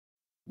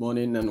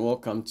Morning and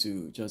welcome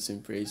to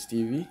Johnson Praise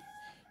TV.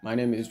 My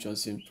name is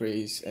Johnson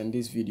Praise and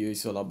this video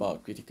is all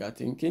about critical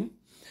thinking.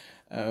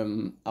 I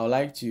would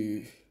like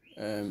to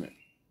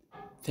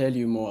tell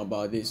you more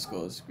about this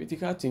because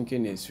critical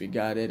thinking is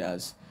regarded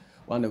as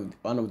one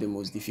of the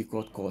most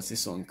difficult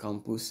courses on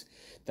campus.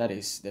 That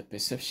is the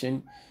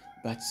perception,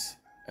 but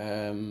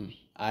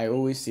I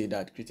always say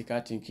that critical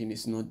thinking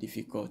is not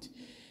difficult.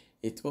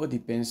 It all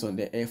depends on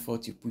the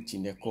effort you put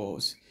in the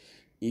course.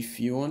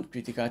 If you want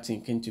critical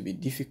thinking to be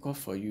difficult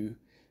for you,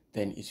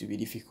 then it will be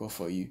difficult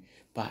for you.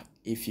 But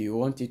if you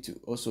want it to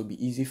also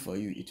be easy for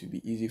you, it will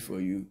be easy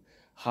for you.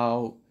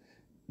 How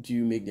do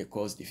you make the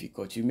course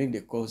difficult? You make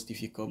the course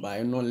difficult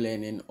by not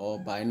learning or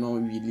by not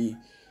really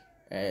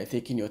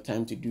taking your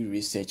time to do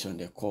research on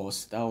the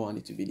course. That one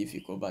it will be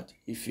difficult. But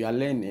if you are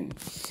learning,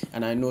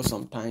 and I know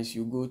sometimes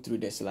you go through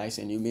the slides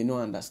and you may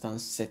not understand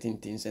certain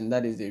things, and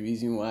that is the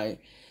reason why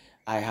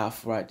I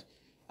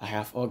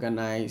have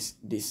organized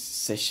this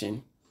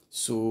session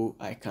so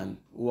I can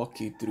walk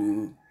you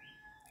through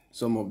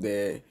some of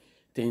the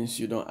things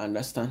you don't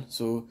understand.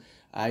 So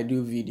I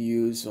do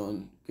videos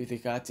on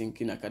critical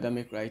thinking,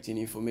 academic writing,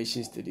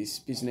 information studies,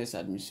 business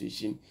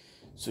administration,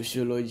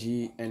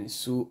 sociology, and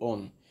so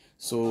on.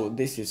 So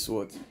this is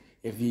what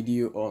a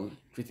video on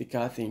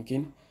critical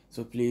thinking.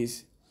 So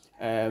please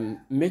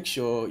make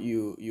sure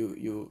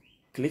you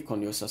click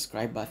on your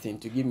subscribe button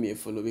to give me a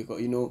follow, because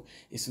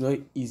it's not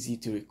easy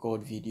to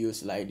record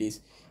videos like this.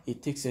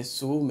 It takes us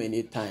so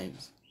many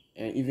times,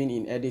 and even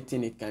in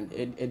editing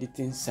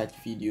editing such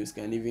videos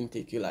can even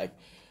take you like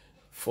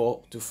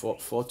 4 to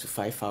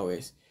 5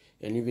 hours,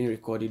 and even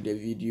recording the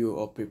video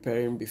or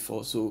preparing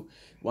before. So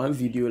one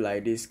video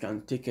like this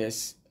can take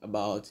us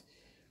about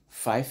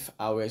 5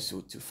 hours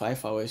to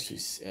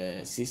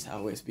 6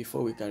 hours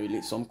before we can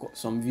release. Some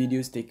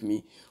videos take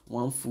me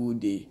one full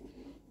day,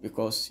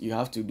 because you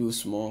have to do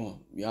small,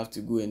 you have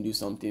to go and do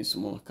something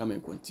small, come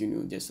and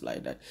continue just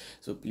like that.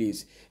 So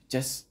please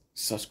just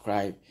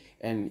subscribe,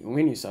 and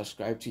when you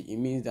subscribe to it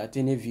means that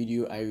any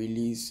video I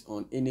release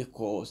on any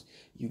course,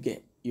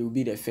 you'll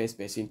be the first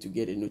person to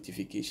get a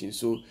notification.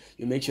 So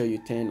you make sure you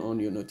turn on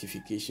your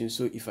notification,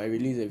 so if I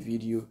release a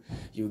video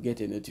you'll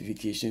get a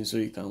notification so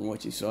you can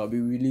watch it. So I'll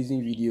be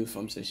releasing videos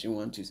from session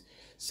 1 to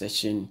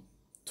session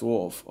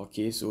 12.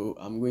 Okay, so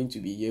I'm going to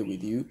be here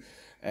with you.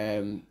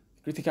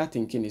 Critical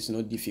thinking is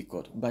not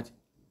difficult, but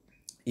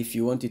if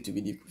you want it to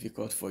be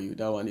difficult for you,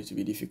 that one needs to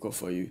be difficult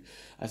for you.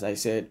 As I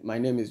said, my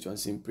name is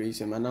Johnson Praise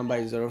and my number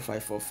is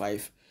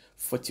 0545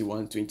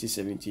 41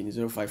 2017.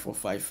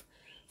 0545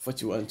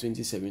 41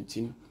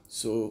 2017.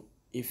 So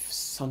if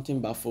something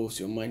baffles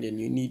your mind and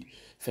you need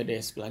further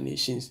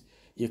explanations,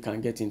 you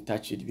can get in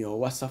touch with me or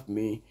WhatsApp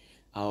me.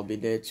 I'll be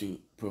there to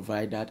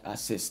provide that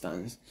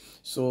assistance.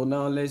 So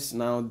now let's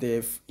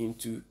delve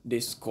into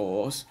this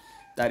course,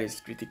 that is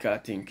critical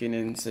thinking.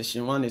 And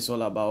session 1 is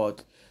all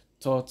about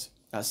thought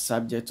as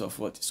subject of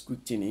what?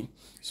 Scrutiny.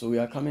 So we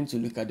are coming to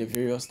look at the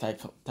various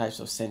types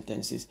of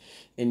sentences.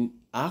 In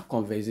our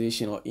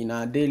conversation or in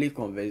our daily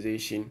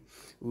conversation,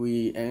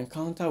 we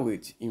encounter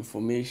with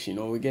information,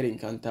 or we get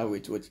encounter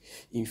with what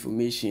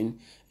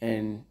information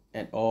and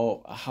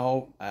or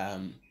how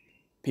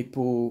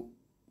people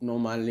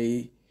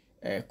normally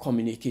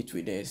communicate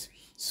with us.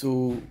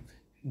 So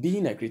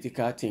being a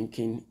critical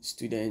thinking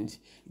student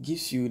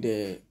gives you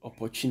the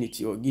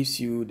opportunity, or gives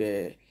you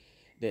the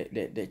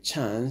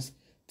chance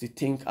to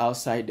think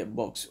outside the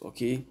box.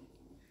 Okay,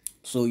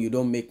 so you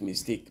don't make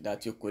mistake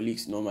that your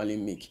colleagues normally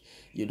make.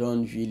 You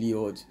don't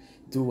really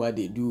do what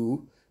they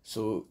do.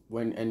 So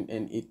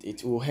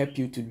it will help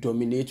you to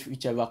dominate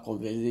whichever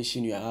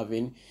conversation you are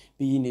having,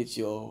 being it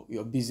your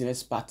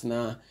business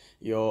partner,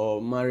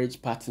 your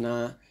marriage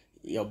partner,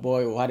 your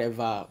boy, or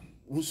whatever,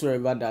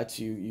 whosoever that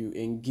you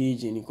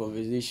engage in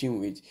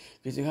conversation with.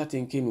 Critical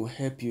thinking will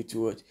help you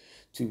to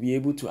be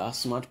able to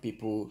outsmart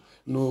people,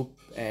 know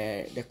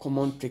the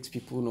common tricks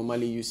people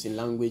normally use in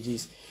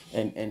languages,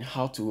 and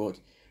how to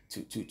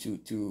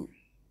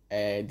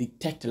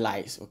detect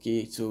lies.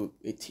 Okay, so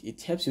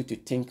it helps you to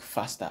think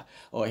faster,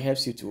 or it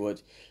helps you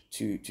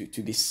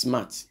to be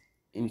smart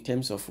in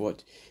terms of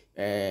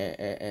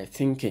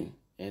thinking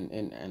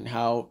and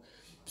how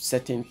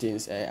certain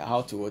things,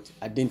 how to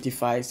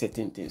identify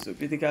certain things. So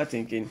critical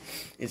thinking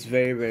is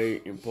very,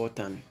 very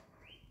important.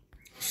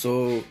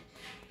 So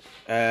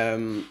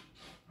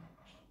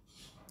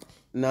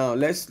now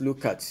let's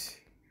look at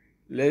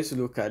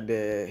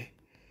the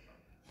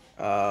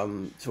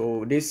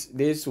so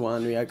this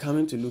one we are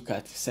coming to look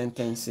at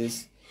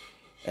sentences,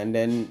 and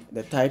then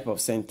the type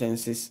of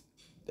sentences,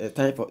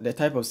 the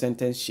type of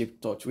sentence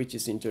shaped thought, which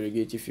is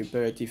interrogative,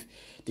 imperative,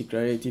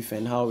 declarative,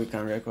 and how we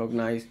can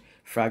recognize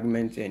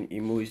fragment and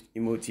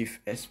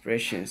emotive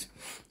expressions.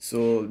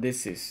 So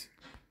this is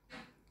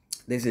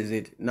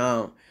it.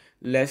 Now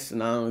let's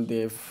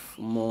delve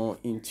more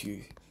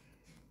into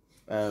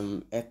a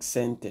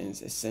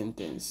sentence.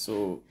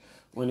 So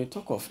when you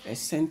talk of a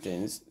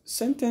sentence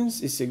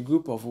is a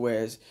group of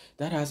words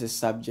that has a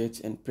subject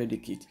and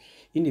predicate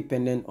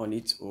independent on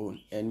its own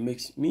and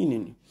makes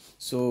meaning.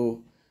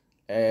 So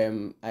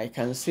I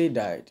can say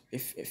that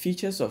if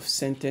features of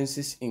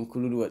sentences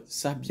include what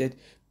subject,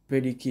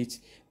 predicate,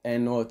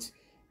 and what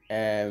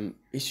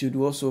it should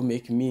also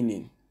make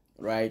meaning,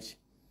 right?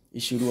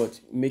 It should what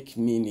make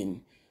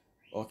meaning.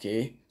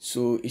 Okay,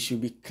 so it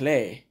should be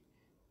clear.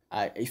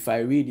 If I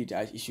read it,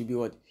 it should be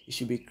what? It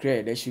should be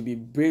clear. There should be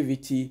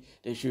brevity.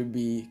 There should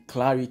be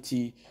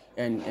clarity,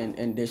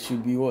 and there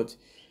should be what?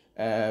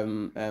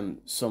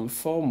 Some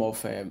form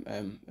of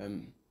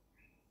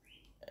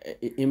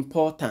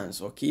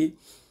importance. Okay,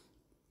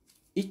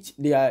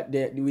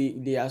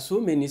 there are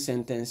so many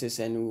sentences,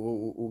 and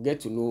we'll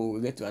get to know,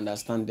 we'll get to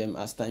understand them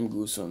as time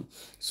goes on.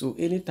 So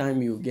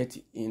anytime you get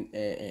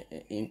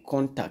in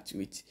contact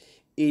with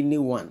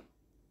anyone,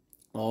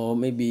 or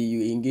maybe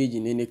you engage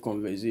in any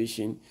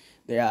conversation,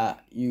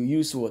 you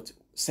use what?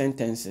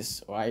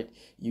 Sentences, right?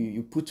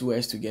 You put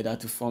words together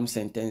to form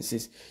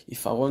sentences.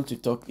 If I want to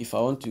talk, if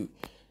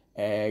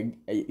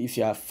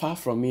you are far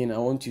from me and I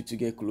want you to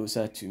get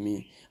closer to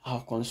me,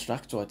 I'll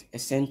construct what? A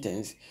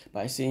sentence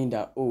by saying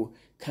that, oh,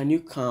 can you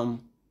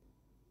come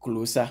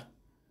closer?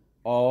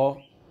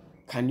 Or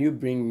can you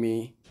bring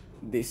me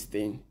this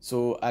thing?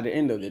 So at the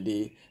end of the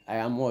day, I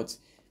am what?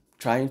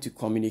 Trying to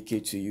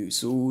communicate to you.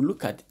 So we'll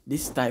look at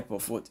this type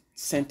of what?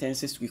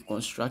 Sentences we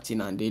construct in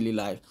our daily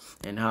life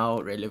and how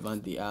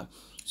relevant they are.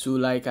 So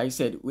like I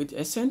said, with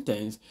a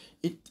sentence,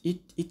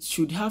 it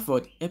should have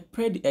what?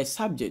 A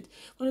subject.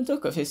 When I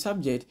talk of a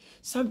subject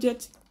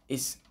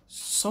is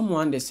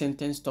someone the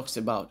sentence talks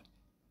about,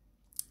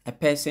 a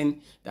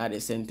person that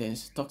the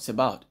sentence talks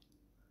about.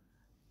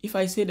 If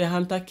I say the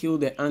hunter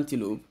killed the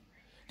antelope,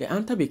 the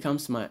hunter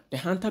becomes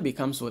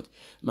what?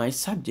 My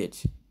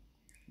subject,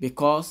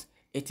 because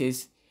it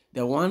is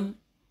the one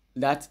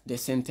that the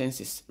sentence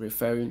is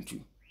referring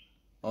to,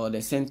 or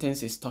the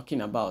sentence is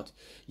talking about.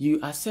 You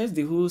assess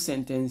the whole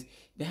sentence.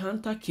 The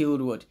hunter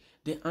killed what?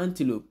 The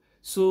antelope.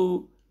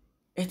 So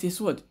it is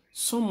what?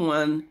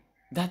 Someone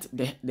that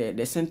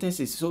the sentence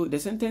is. So the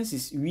sentence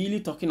is really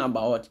talking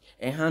about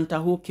a hunter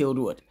who killed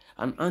what?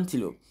 An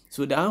antelope.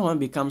 So that one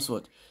becomes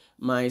what?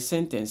 My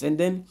sentence. And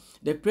then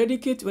the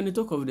predicate, when you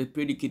talk of the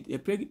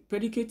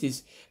predicate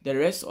is the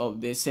rest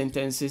of the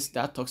sentences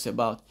that talks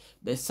about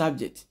the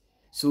subject.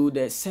 So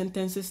the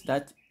sentences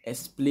that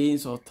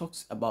explains or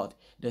talks about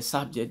the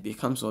subject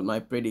becomes what? My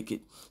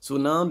predicate. So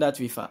now that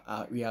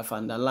we have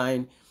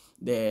underlined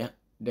the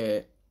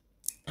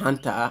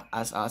hunter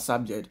as our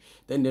subject,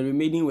 then the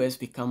remaining words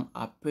become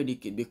our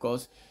predicate,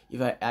 because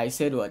if I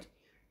said what?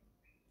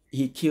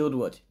 He killed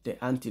what?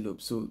 The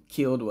antelope. So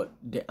killed what?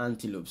 The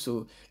antelope.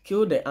 So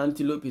killed the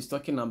antelope is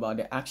talking about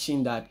the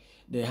action that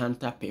the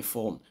hunter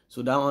performed.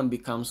 So that one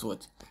becomes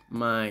what?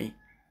 My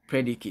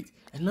predicate.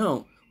 And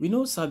now we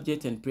know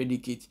subject and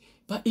predicate,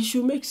 but it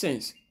should make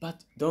sense.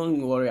 But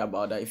don't worry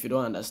about that. If you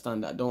don't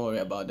understand that, don't worry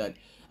about that.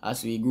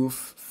 As we go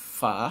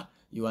far,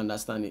 you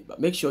understand it.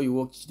 But make sure you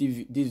watch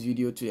this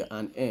video to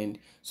an end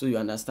so you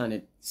understand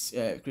it.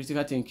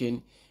 Critical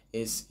thinking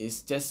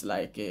is just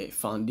like a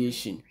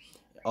foundation,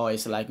 or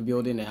it's like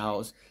building a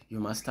house. You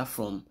must start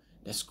from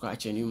the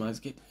scratch and you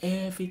must get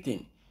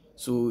everything.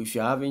 So if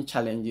you're having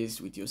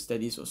challenges with your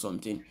studies or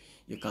something,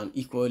 you can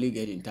equally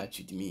get in touch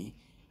with me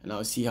and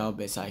I'll see how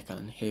best I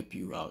can help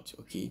you out.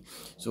 Okay,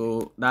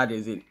 so that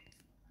is it.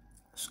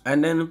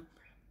 And then,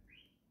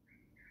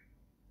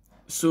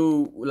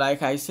 so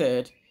like I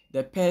said,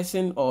 the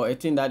person or a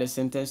thing that the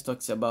sentence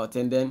talks about,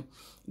 and then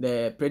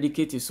the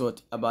predicate is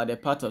what? About the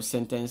part of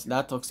sentence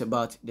that talks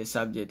about the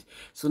subject.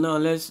 So now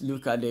let's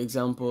look at the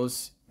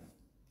examples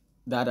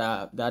that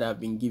have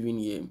been given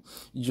here.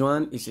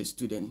 Joan is a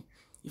student.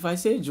 If I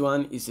say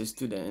Joan is a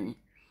student,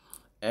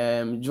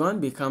 Joan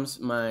becomes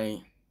my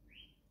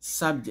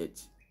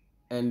subject,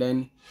 and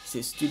then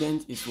say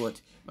student is what?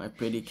 My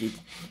predicate.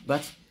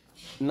 But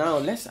now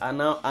let's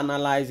now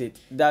analyze it.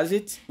 Does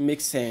it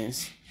make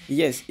sense?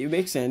 Yes, it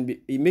makes sense.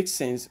 It makes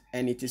sense,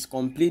 and it is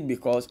complete,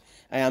 because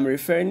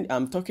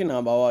I'm talking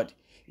about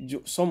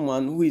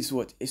someone who is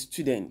what? A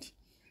student,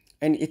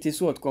 and it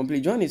is what?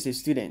 Complete. John is a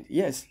student.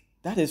 Yes,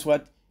 that is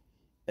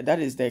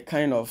the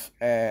kind of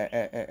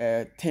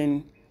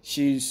thing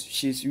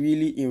she's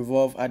really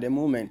involved at the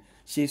moment.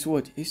 She's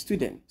what? A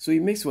student. So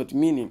it makes what?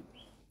 Meaning.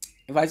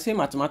 If I say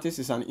mathematics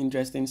is an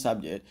interesting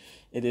subject,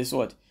 it is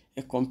what?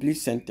 A complete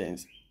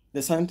sentence.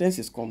 The sentence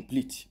is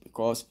complete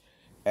because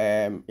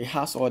it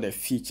has all the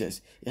features.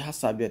 It has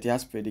subject, it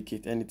has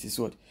predicate, and it is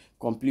what?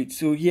 Complete.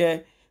 So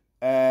here,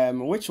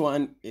 which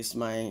one is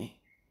my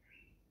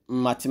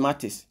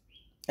mathematics?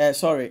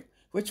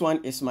 Which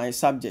one is my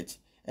subject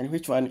and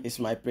which one is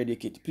my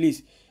predicate?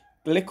 Please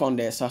click on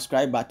the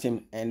subscribe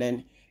button and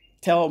then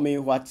tell me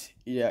what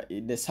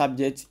the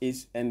subject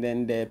is and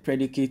then the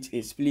predicate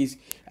is. Please,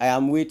 I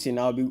am waiting.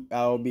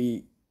 I'll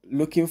be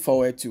looking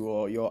forward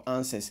to your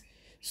answers.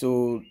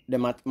 So the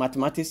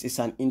mathematics is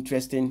an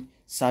interesting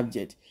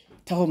subject.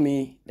 Tell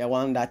me the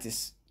one that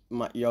is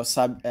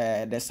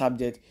the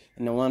subject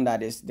and the one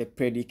that is the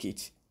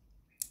predicate,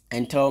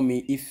 and tell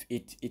me if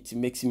it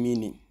makes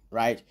meaning,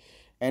 right?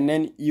 And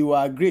then you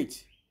are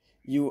great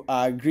to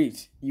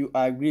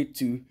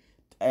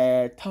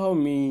tell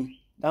me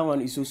That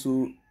one is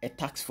also a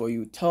task for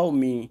you. Tell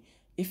me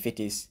if it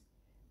is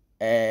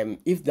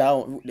if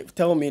that,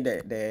 tell me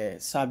the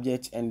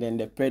subject and then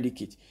the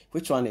predicate.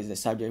 Which one is the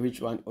subject?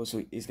 Which one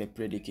also is the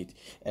predicate?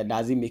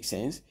 Does it make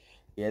sense?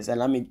 Yes. And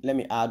let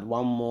me add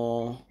one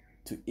more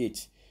to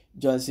it.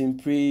 Johnson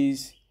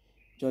Praise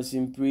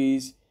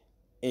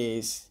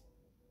is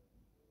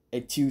a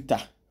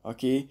tutor.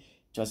 Okay,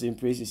 Johnson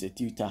Praise is a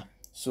tutor.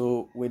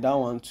 So with that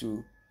one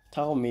to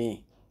tell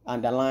me,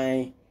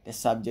 underline the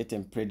subject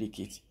and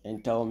predicate,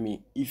 and tell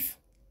me if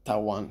that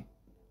one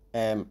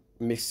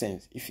makes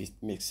sense, if it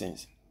makes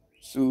sense.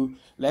 So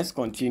let's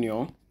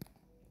continue.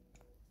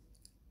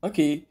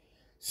 Okay,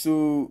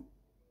 so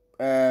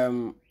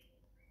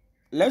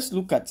let's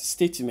look at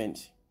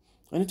statement.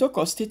 When you talk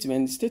of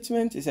statement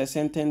is a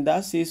sentence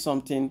that says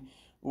something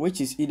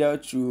which is either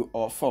true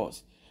or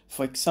false.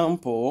 For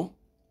example,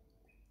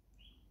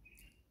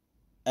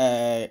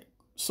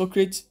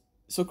 Socrates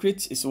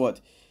is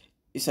what?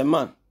 It's a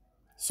man.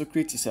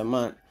 Socrates is a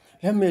man.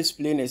 Let me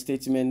explain a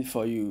statement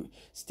for you.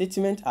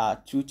 Statements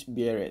are truth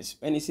bearers.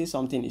 When you say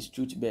something is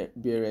truth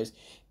bearers,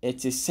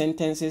 it is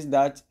sentences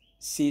that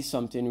say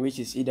something which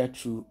is either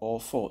true or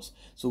false.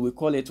 So we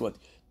call it what?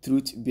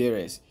 Truth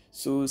bearers.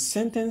 So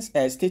statements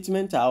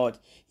are what?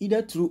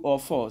 Either true or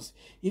false.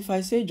 If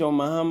I say John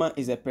Mahama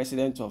is the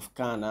president of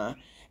Ghana,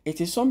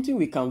 it is something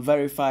we can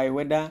verify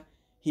whether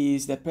he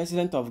is the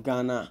president of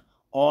Ghana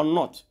or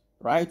not,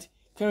 right?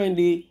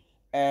 Currently,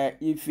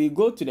 if we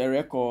go to the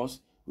records,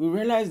 we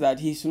realize that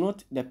he's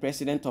not the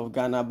president of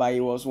Ghana, but he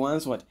was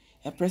once what?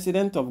 A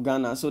president of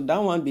Ghana. So that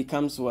one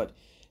becomes what?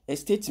 A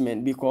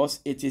statement, because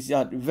it is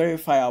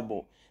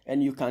verifiable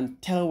and you can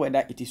tell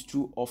whether it is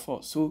true or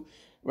false. So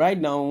right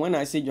now, when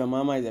I say John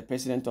Mahama is the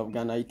president of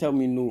Ghana, you tell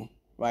me no,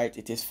 right?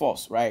 It is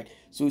false, right?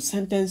 So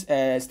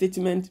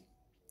statement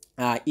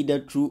are either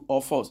true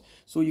or false.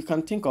 So you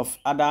can think of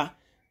other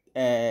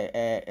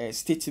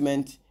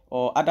statement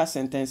or other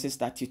sentences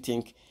that you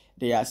think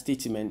they are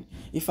statement.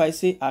 If I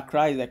say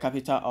Accra is the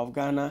capital of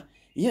Ghana,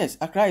 yes,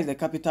 Accra is the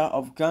capital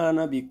of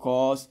Ghana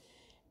because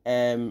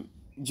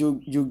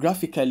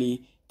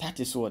geographically that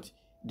is what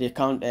they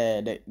count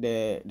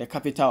the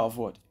capital of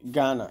what?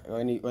 Ghana.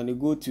 When you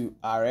go to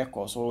our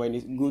records, or when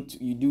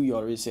you do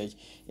your research,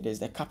 it is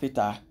the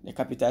capital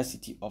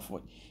city of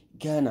what?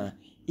 Ghana.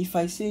 If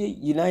I say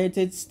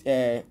United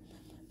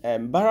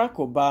Barack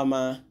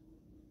Obama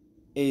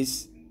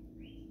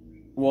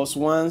was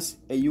once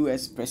a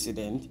US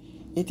president,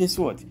 it is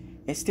what?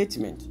 A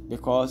statement,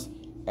 because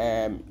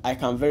I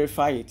can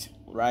verify it,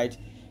 right?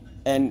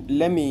 And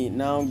let me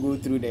now go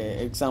through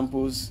the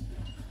examples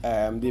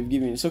they've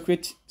given.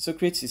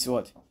 Socrates is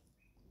what?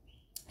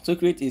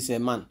 Socrates is a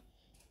man.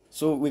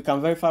 So we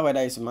can verify whether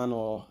it's a man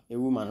or a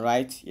woman,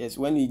 right? Yes,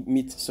 when we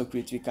meet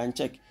Socrates, we can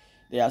check.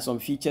 There are some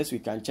features we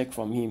can check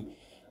from him.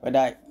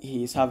 Whether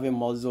he is having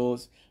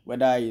muscles,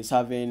 whether he is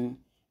having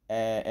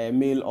a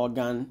male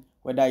organ,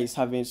 whether he's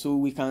having, so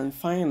we can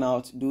find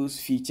out those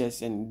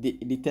features and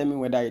determine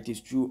whether it is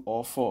true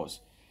or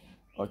false.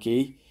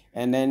 Okay,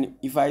 and then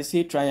if I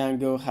say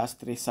triangle has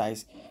three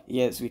sides,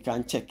 yes, we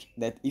can check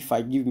that. If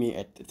I give me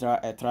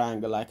a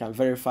triangle, I can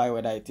verify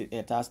whether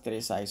it has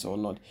three sides or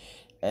not.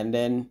 And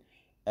then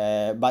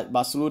but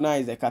Barcelona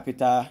is the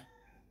capital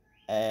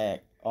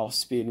of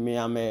Spain. Me,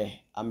 I'm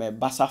a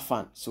Barca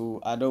fan,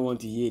 so I don't want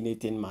to hear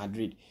anything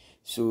Madrid.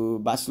 So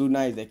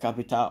Barcelona is the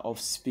capital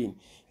of Spain.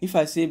 If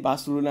I say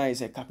Barcelona is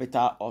the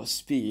capital of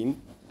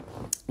Spain,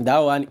 that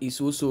one is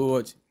also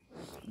what?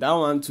 That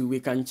one too we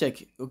can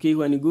check. Okay,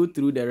 when you go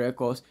through the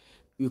records,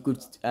 you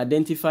could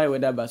identify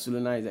whether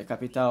Barcelona is the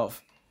capital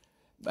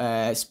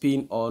of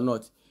Spain or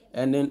not.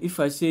 And then if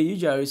I say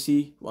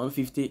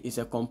UGRC150 is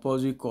a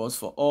compulsory course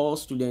for all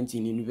students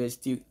in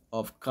University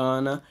of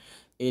Ghana,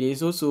 it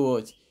is also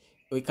what?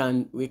 We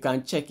can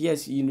check.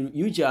 Yes,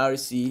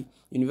 UGRC,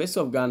 University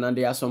of Ghana,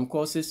 there are some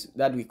courses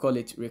that we call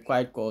it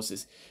required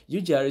courses.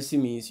 UGRC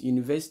means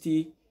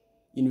University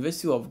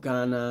of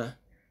Ghana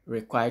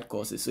required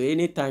courses. So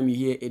anytime you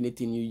hear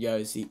anything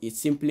UGRC, it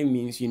simply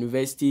means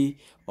University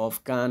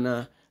of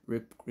Ghana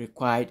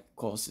required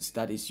courses.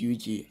 That is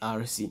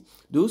UGRC.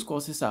 Those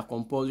courses are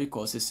compulsory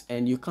courses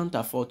and you can't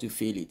afford to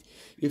fail it.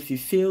 If you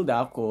fail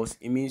that course,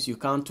 it means you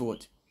can't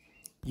what?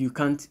 You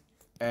can't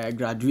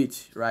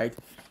graduate, right?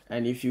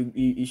 And if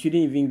you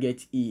shouldn't even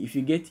get E. If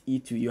you get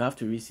E2, you have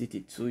to resit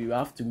it. So you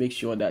have to make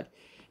sure that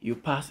you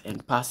pass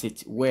and pass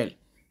it well.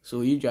 So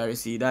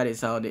UGRC, that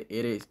is how it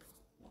is.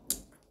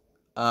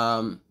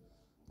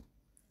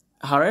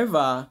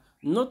 However,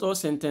 not all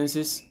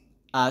sentences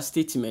are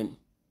statement,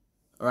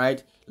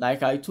 right?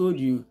 Like I told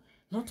you,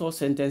 not all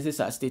sentences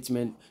are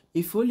statement.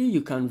 If only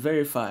you can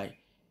verify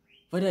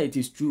whether it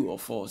is true or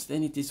false,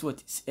 then it is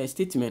what? A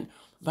statement.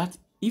 But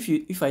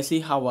if I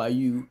say how are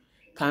you,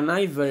 can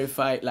I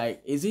verify,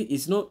 like,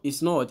 it's not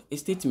a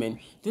statement.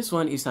 This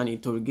one is an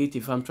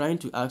interrogative. I'm trying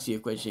to ask you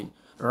a question.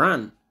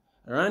 Run,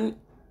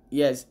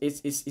 yes,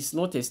 it's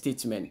not a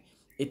statement.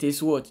 It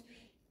is what?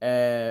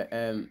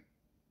 It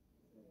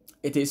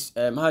is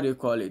how do you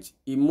call it?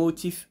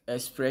 Emotive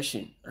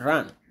expression.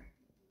 Run.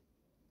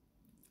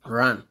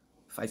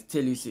 if I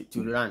tell you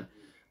to run,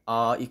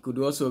 it could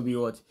also be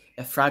what,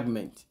 a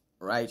fragment,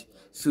 right?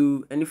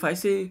 So, and if I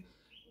say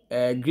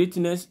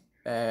greatness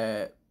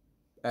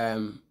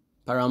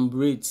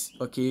perambulates,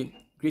 okay,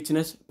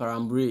 greatness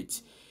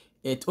perambulates,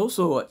 it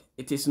also what,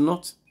 it is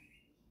not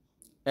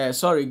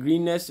sorry,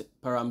 greenness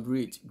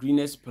perambulate.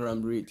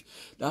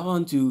 That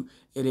one too,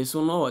 it is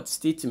not what,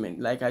 statement.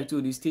 Like I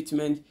told you,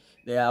 statement,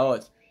 they are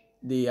what,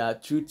 they are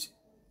truth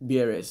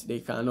bearers. They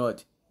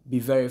cannot be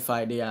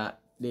verified. They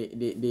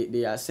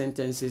are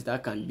sentences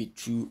that can be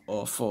true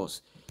or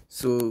false.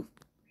 So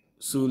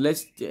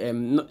let's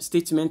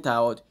statement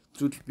out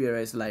truth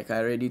bearers, like I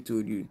already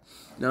told you.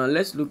 Now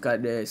let's look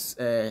at this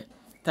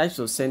types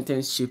of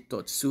sentence shape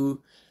thought.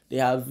 So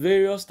there are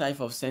various types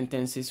of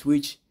sentences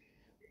which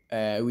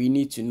we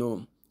need to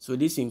know. So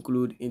this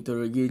include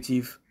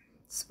interrogative.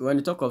 When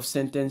you talk of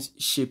sentence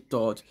shape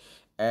thought,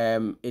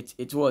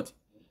 it what,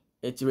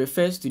 it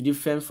refers to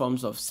different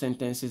forms of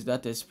sentences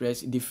that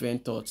express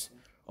different thoughts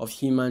of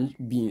human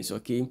beings.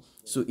 Okay,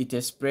 so it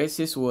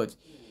expresses what,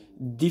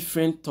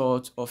 different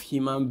thoughts of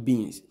human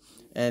beings,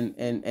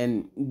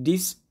 and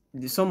this,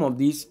 some of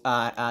these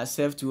are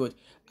served to what,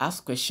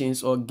 ask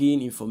questions or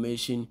gain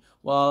information,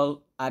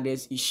 while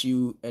others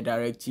issue a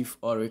directive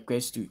or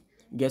request to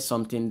get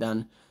something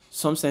done.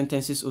 Some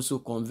sentences also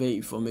convey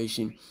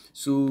information.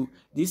 So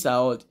these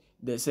are what,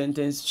 the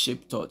sentence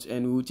shape thoughts,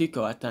 and we'll take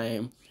our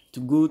time to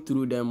go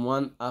through them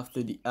one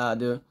after the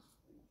other,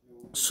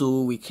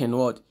 so we can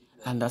what,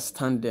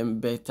 understand them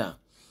better.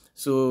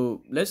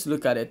 So let's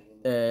look at it.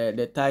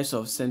 The types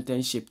of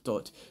sentence shape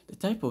thought. The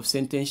type of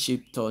sentence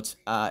shape thoughts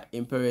are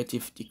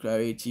imperative,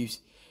 declaratives,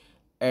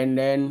 and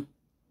then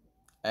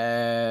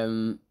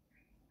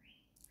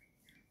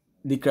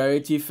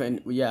declarative,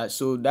 and yeah,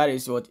 so that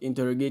is what,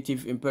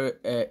 interrogative,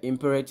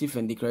 imperative,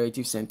 and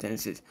declarative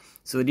sentences.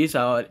 So these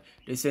are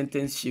the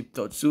sentence shape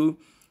thoughts. So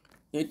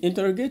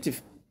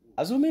interrogative,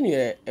 assuming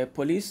a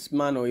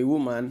policeman or a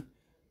woman,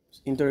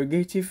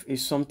 interrogative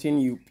is something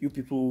you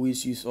people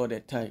always use all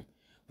the time.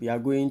 We are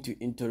going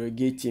to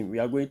interrogate him. We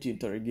are going to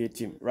interrogate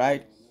him,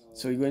 right?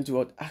 So you're going to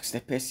what, ask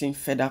the person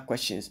further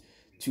questions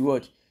to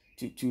what,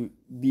 to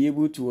be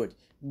able to what,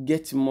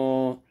 get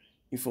more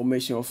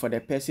information, or for the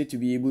person to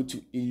be able to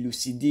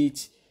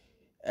elucidate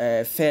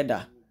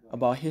further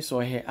about his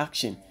or her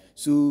action.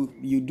 So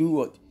you do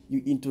what,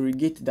 you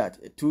interrogate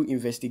that through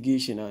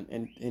investigation,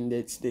 and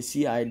that's the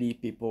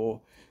CID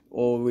people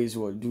always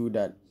will do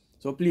that.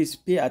 So please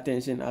pay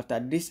attention. After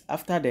this,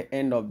 after the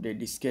end of the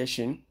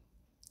discussion,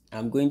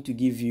 I'm going to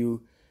give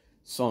you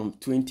some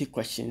 20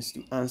 questions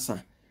to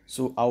answer.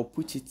 So I'll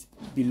put it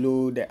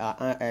below the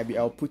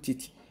I'll put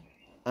it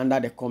under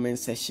the comment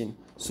section,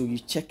 so you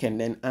check and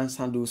then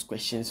answer those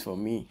questions for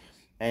me.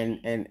 And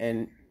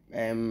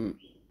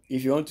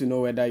if you want to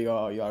know whether you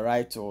are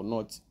right or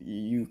not,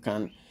 you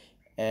can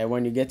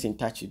when you get in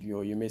touch with me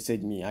or you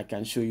message me, I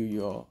can show you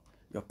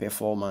your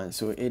performance.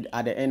 So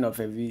at the end of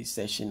every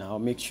session, I'll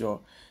make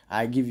sure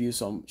I give you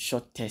some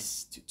short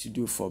tests to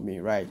do for me,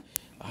 right?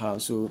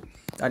 So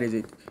that is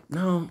it.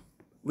 Now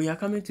we are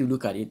coming to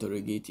look at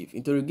interrogative.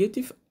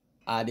 Interrogative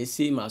are the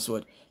same as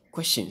what,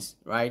 questions,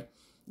 right?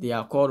 They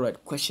are called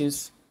what,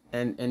 questions,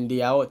 and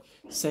they are what,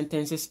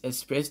 sentences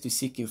expressed to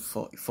seek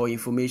for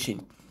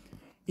information.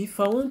 If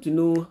I want to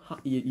know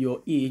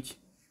your age,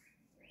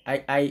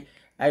 I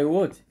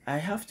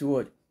have to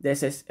what,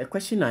 there's a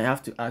question I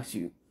have to ask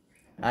you.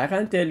 I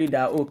can't tell you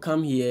that, oh,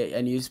 come here,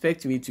 and you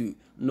expect me to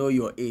know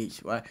your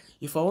age, right?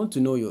 If I want to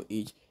know your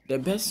age, the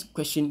best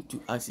question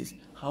to ask is,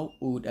 how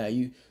old are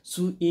you?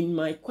 So in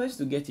my quest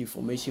to get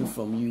information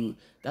from you,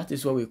 that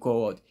is what we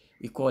call what?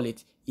 We call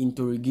it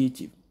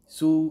interrogative.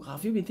 So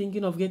have you been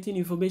thinking of getting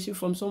information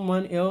from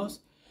someone else?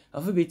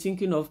 Have you been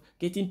thinking of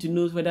getting to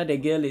know whether the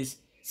girl is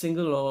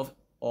single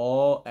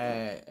or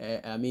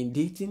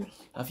dating?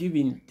 Have you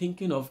been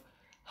thinking of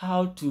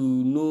how to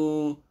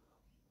know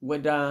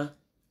whether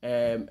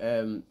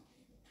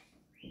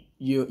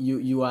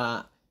you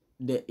are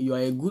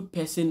a good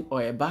person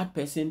or a bad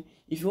person?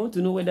 If you want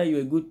to know whether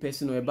you're a good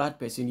person or a bad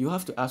person, you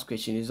have to ask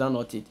questions. Is that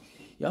not it?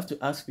 You have to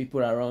ask people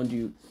around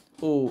you,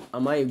 oh,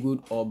 am I a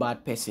good or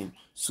bad person?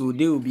 So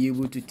they will be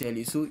able to tell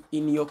you. So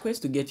in your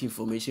quest to get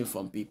information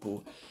from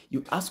people,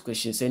 you ask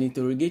questions, and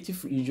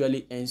interrogative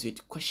usually ends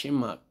with question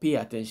mark. Pay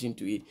attention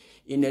to it.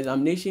 In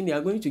examination, they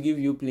are going to give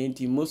you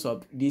plenty, most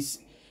of these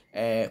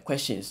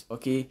questions,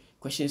 okay?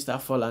 Questions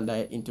that fall under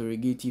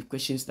interrogative,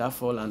 questions that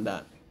fall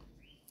under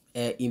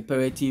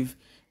imperative,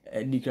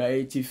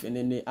 declarative, and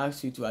then they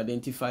ask you to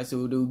identify.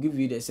 So they will give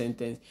you the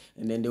sentence,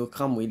 and then they will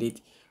come with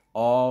it,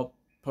 or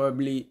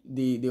probably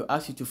they'll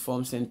ask you to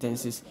form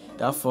sentences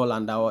that fall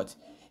under what,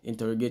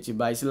 interrogative,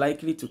 but it's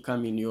likely to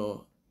come in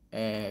your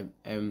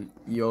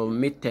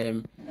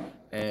midterm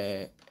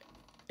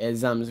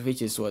exams,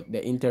 which is what,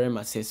 the interim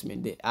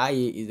assessment. The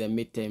IA is the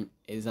midterm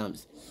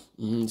exams.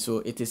 So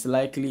it is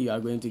likely you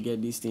are going to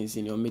get these things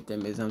in your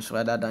midterm exams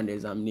rather than the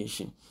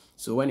examination.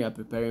 So when you are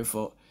preparing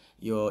for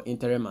your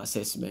interim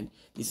assessment,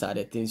 these are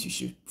the things you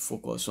should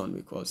focus on,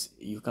 because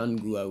you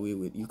can't do away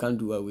with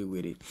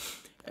it.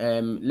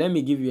 Let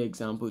me give you an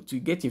example. To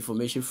get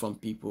information from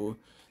people,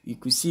 you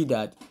could see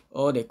that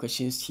all the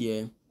questions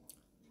here.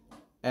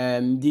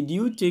 Did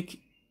you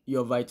take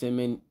your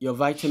vitamin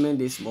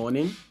this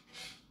morning?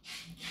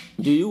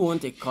 Do you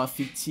want a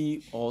coffee,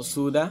 tea, or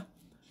soda?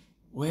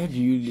 Where do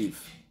you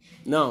live?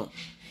 Now,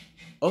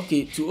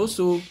 okay, to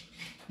also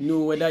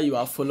know whether you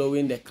are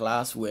following the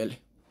class well,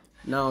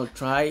 now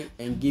try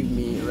and give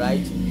me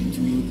right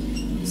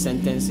 2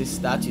 sentences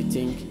that you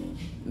think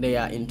they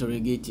are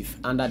interrogative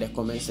under the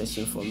comment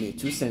section for me.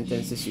 2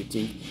 sentences you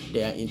think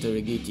they are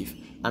interrogative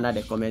under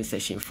the comment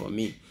section for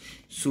me.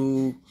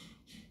 So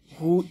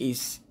who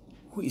is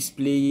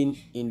playing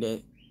in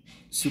the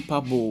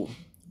Super Bowl?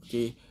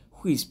 Okay,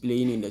 who is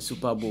playing in the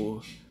Super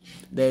Bowl?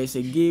 There is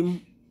a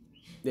game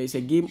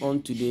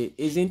on today,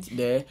 isn't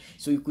there?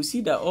 So you could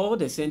see that all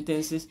the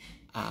sentences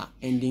are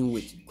ending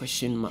with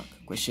question mark.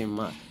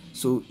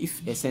 So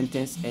if a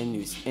sentence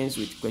ends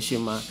with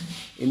question mark,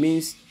 it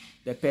means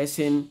the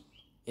person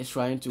is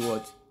trying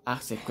to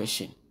ask a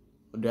question.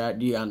 Do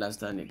you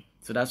understand it?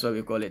 So that's why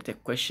we call it a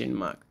question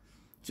mark.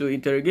 So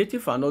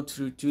interrogative are not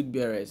truth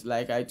bearers.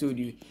 Like I told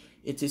you,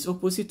 it is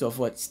opposite of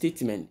what?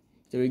 Statement.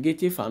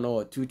 Interrogative are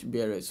not truth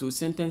bearers. So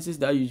sentences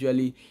that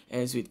usually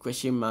ends with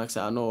question marks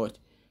are not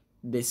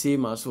the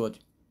same as what?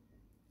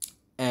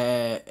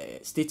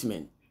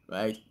 Statement,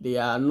 right? They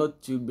are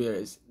not truth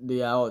bearers.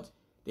 They are what?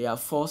 They are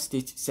 4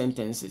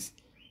 sentences.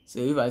 So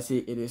if I say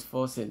it is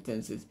 4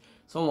 sentences,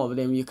 some of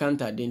them you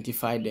can't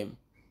identify them.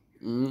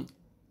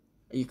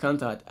 You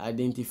can't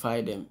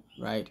identify them,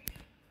 right?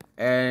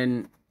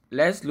 And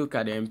let's look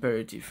at the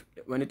imperative.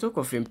 When you talk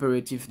of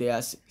imperative, there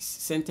are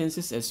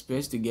sentences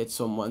expressed to get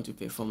someone to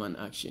perform an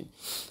action.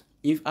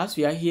 As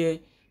we are here,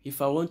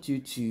 if I want you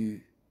to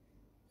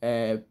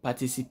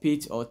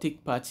participate or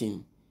take part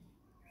in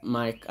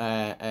my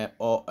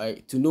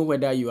to know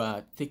whether you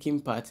are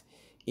taking part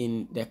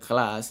in the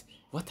class,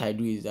 what I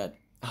do is that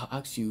I'll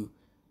ask you,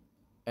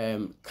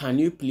 can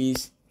you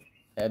please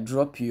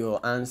drop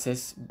your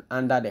answers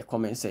under the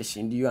comment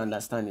section? Do you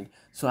understand it?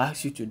 So I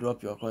ask you to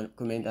drop your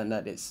comment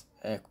under this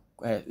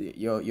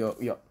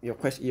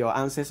your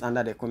answers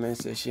under the comment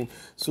section.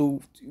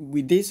 So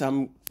with this,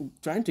 I'm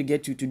trying to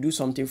get you to do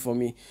something for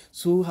me.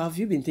 So have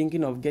you been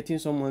thinking of getting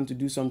someone to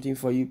do something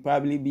for you?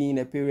 Probably being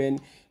a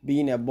parent,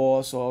 being a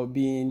boss, or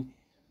being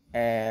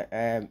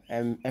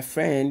a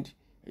friend.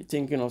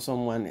 Thinking of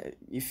someone.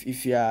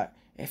 If you are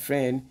a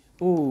friend,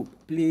 oh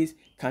please,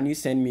 can you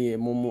send me a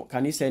momo?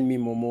 Can you send me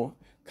momo?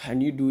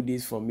 Can you do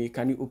this for me?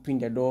 Can you open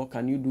the door?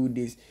 Can you do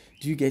this?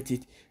 Do you get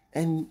it?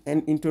 And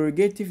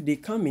interrogative, they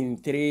come in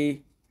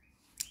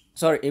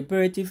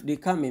imperative, they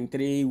come in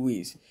 3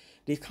 ways.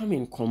 They come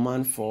in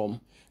command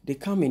form, they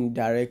come in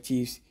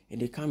directives,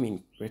 and they come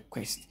in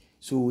request.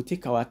 So we'll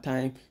take our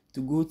time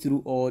to go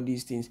through all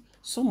these things.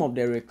 Some of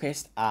the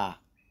requests are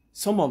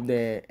some of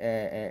the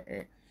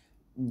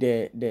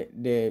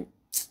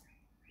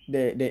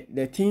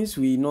things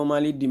we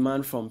normally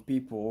demand from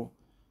people,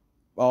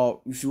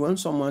 or if you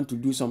want someone to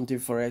do something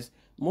for us,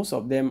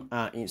 some of them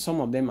are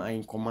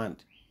in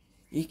command.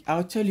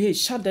 I'll tell you, hey,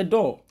 shut the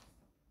door.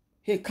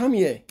 Hey, come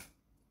here.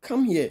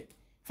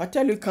 If I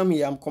tell you come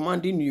here, I'm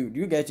commanding you. Do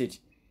you get it?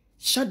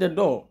 Shut the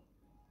door.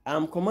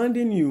 I'm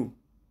commanding you.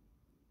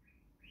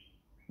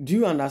 Do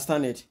you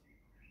understand it?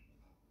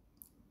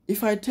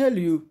 If I tell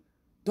you,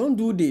 don't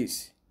do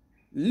this,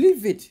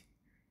 leave it,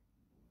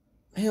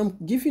 I am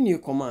giving you a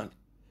command.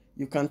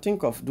 You can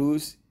think of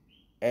those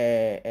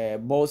your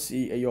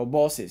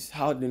bosses,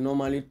 how they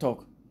normally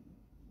talk.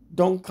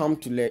 Don't come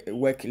to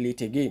work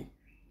late again.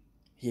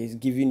 He is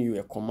giving you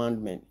a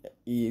commandment.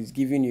 He is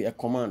giving you a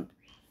command.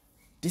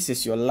 This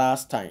is your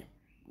last time.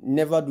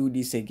 Never do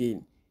this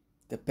again.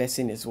 The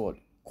person is what?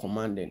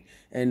 Commanding.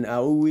 And I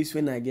always,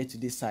 when I get to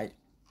this side,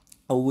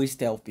 I always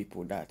tell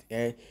people that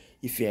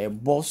if you're a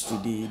boss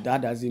today,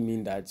 that doesn't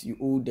mean that you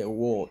owe the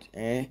world.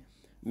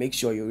 Make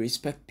sure you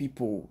respect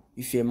people.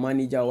 If you're a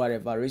manager or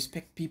whatever,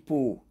 respect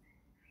people.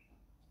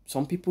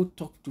 Some people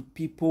talk to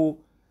people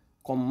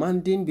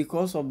commanding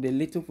because of the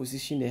little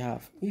position they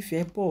have. If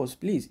you're a boss,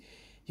 please,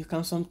 you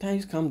can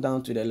sometimes come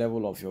down to the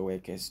level of your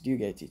workers. Do you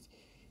get it?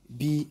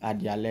 Be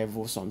at their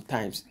level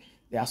sometimes.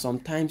 There are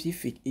sometimes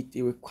if it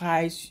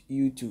requires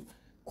you to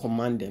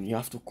command them, you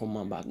have to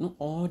command, but not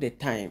all the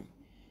time.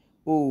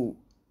 Oh,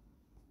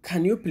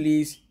 can you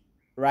please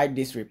write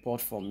this report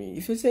for me?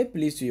 If you say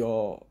please to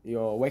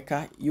your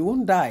worker, you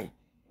won't die.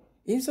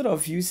 Instead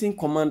of using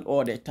command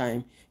all the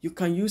time, you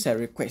can use a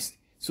request.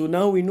 So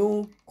now we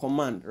know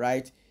command,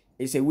 right?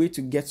 It's a way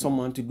to get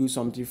someone to do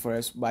something for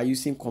us by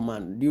using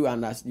command. Do you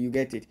understand? You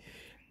get it?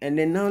 And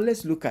then now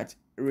let's look at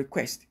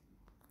request.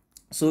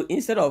 So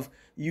instead of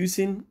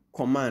using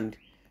command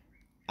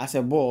as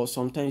a boss,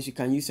 sometimes you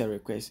can use a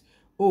request.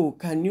 Oh,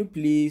 can you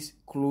please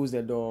close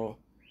the door?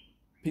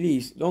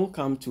 Please don't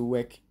come to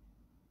work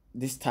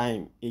this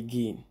time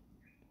again.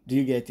 Do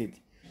you get it?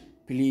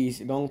 Please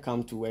don't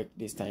come to work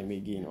this time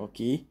again,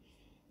 okay?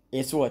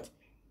 It's what?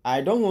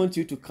 I don't want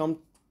you to come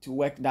to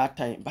work that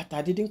time, but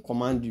I didn't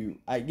command you.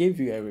 I gave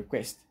you a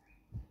request.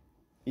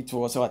 It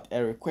was what?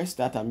 A request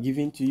that I'm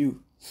giving to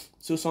you.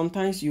 So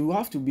sometimes you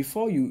have to,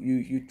 before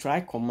you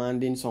try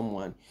commanding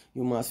someone,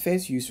 you must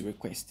first use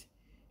request.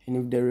 And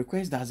if the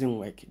request doesn't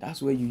work,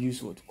 that's where you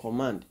use what?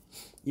 Command.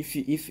 If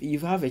you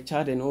have a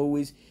child and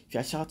always, if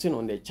you're shouting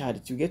on the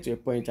child, to get to a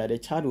point that the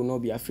child will not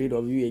be afraid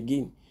of you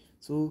again.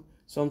 So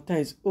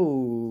sometimes,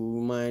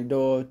 oh, my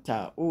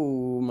daughter,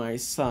 oh, my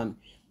son,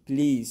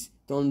 please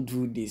don't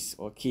do this,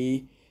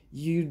 okay?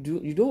 You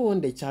don't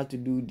want the child to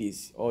do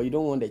this, or you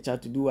don't want the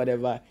child to do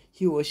whatever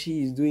he or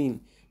she is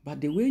doing.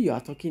 But the way you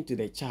are talking to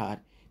the child,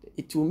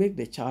 it will make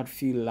the child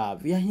feel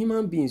love. We are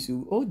human beings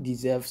who all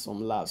deserve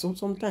some love. So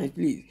sometimes,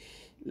 please,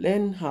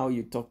 learn how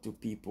you talk to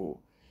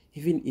people.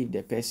 Even if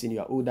the person,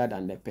 you are older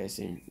than the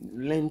person,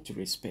 learn to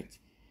respect.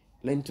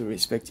 Learn to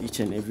respect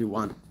each and every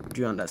one.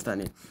 Do you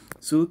understand it?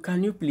 So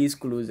can you please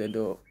close the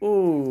door?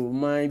 Oh,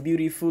 my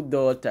beautiful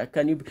daughter.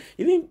 Can you,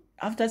 even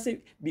after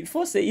say,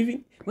 before say,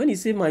 even when you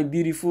say my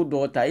beautiful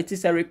daughter, it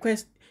is a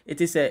request.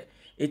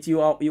 You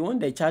want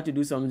the child to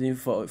do something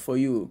for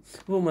you.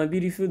 Oh, my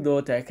beautiful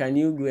daughter, can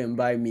you go and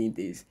buy me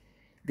this?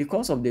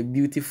 Because of the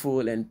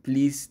beautiful and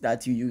please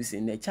that you use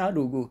in the child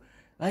will go.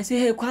 I say,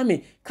 hey,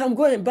 Kwame, come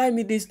go and buy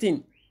me this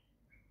thing.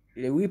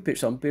 The way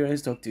some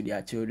parents talk to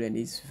their children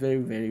is very,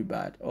 very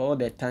bad. All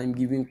the time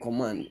giving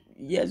command.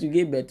 Yes, you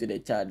give birth to the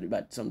child,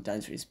 but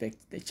sometimes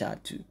respect the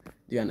child too.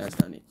 Do you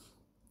understand it?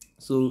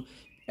 So,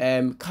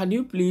 can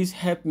you please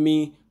help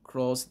me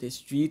cross the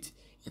street?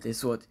 It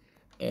is what?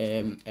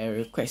 A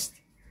request.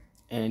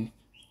 And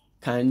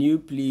can you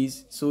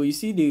please? So you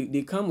see,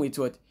 they come with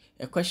what?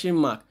 A question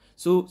mark.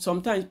 So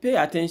sometimes pay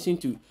attention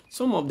to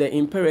some of the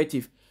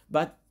imperative,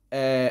 but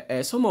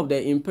some of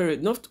the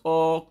imperative, not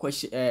all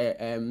question,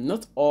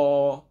 not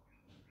all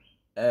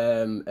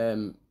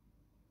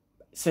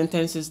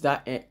sentences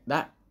that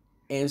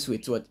ends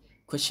with what?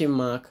 Question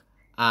mark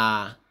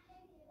are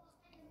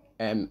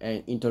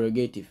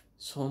interrogative.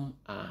 Some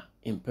are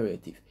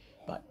imperative.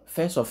 But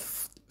first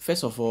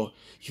of all,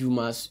 you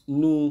must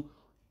know.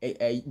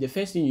 The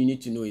first thing you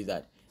need to know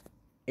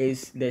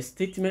is the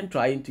statement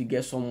trying to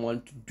get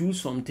someone to do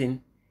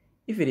something.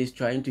 If it is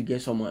trying to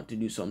get someone to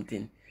do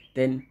something,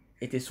 then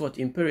it is what?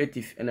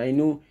 Imperative. And I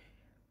know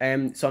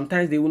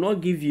sometimes they will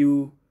not give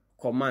you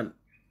command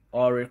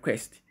or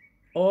request,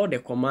 or the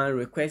command,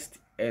 request,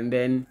 and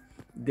then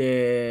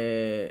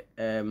the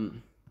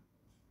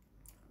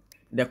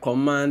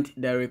command,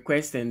 the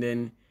request, and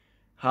then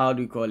how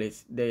do you call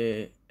it?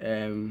 The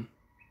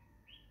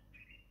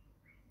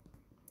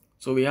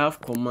so we have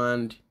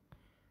command,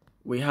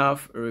 we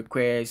have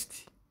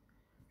request,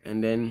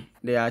 and then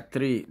there are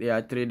three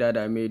that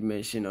I made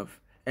mention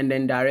of, and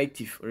then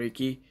directive,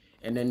 okay,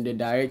 and then the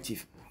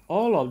directive.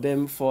 All of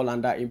them fall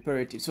under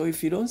imperative. So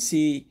if you don't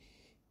see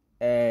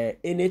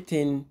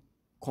anything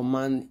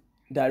command,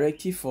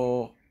 directive,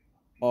 or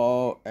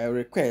a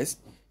request,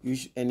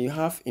 and you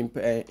have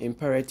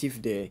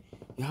imperative there,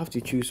 you have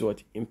to choose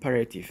what?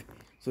 Imperative.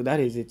 So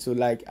that is it. So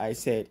like I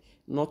said,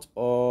 not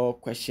all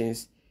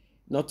questions,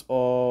 not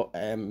all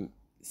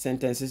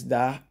sentences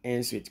that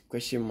ends with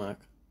question mark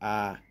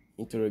are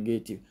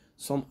interrogative.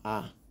 Some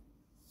are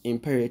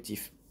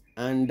imperative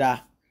under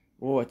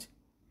what?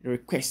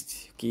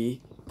 Request. Okay,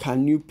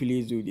 can you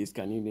please do this?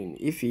 Can you do?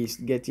 If he's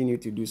getting you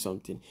to do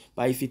something,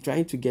 but if he's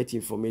trying to get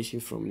information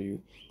from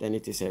you, then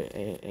it is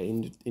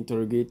a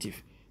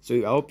interrogative. So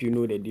I hope you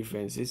know the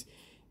differences,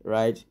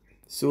 right?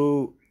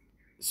 So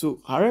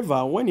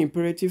however, when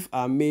imperatives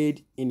are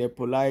made in a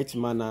polite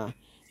manner,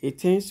 it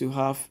tends to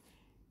have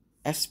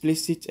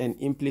explicit and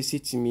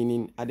implicit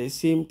meaning at the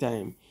same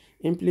time.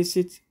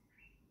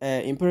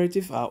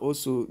 Imperative are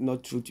also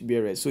not truth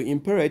bearers. So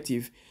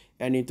imperative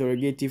and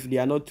interrogative, they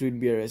are not truth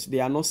bearers. They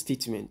are not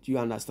statement. You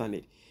understand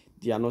it?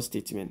 They are not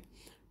statement.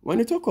 When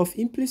you talk of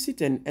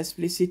implicit and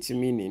explicit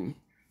meaning,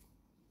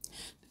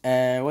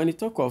 when you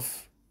talk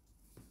of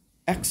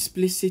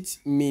explicit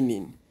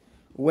meaning,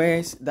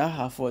 words that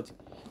have what?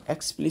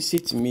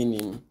 Explicit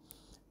meaning.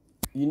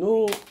 You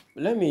know,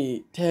 let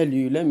me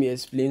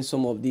explain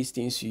some of these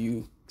things to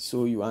you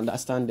so you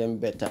understand them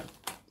better.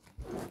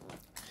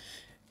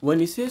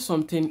 When you say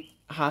something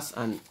has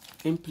an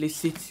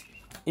implicit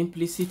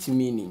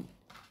meaning,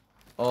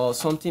 or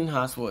something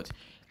has what?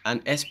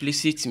 An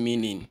explicit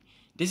meaning,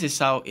 this is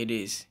how it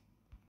is.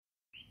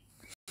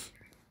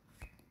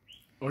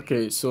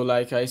 Okay, so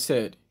like I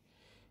said,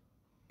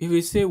 if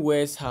we say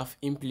words have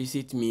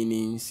implicit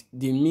meanings,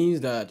 it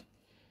means that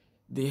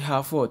they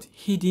have what?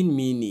 Hidden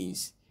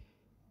meanings.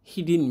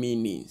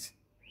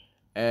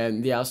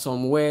 And there are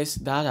some words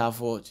that have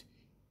what?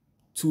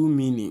 Two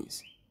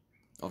meanings,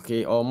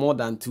 okay, or more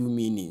than two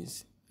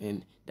meanings,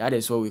 and that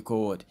is what we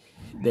call what?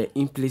 The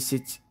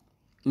implicit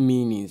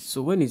meanings.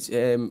 So when it's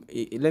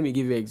let me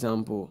give you an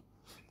example.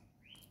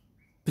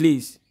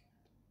 Please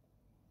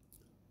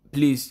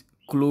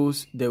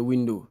close the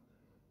window.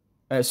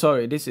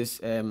 Sorry, this is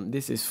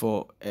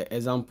for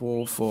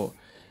example for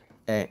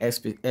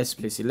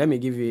explicit. Let me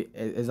give you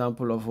an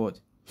example of what?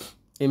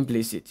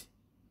 Implicit.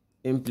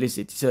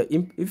 So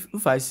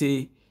if I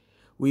say,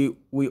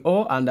 we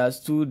all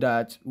understood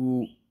that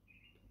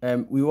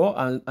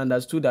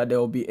understood that there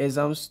will be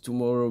exams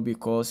tomorrow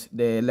because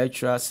the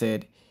lecturer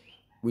said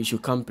we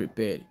should come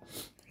prepared.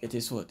 It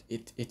is what?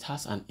 It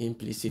has an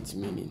implicit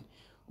meaning.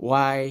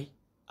 Why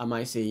am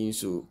I saying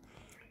so?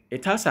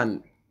 It has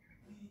an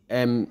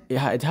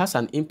it has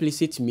an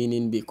implicit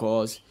meaning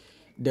because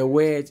the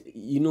word,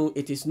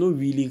 it is not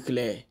really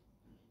clear.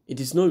 It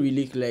is not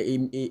really clear.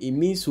 It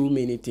means so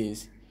many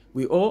things.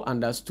 We all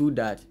understood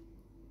that.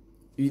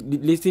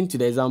 Listen to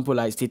the example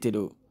I stated.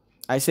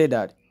 I said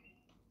that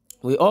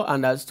we all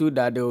understood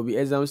that there will be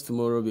exams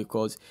tomorrow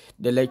because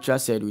the lecturer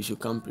said we should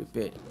come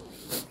prepared.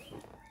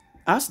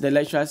 As the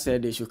lecturer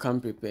said they should come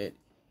prepared,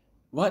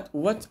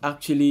 what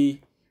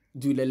actually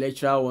do the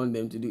lecturer want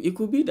them to do? It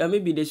could be that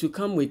maybe they should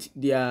come with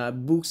their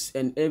books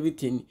and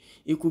everything.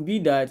 It could be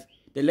that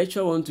the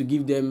lecturer want to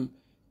give them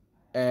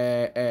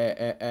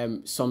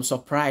some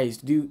surprise.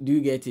 Do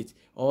you get it?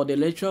 Or the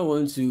lecturer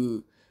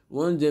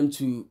want them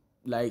to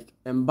like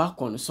embark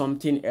on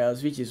something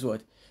else, which is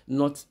what?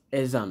 Not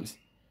exams.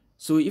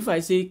 So if I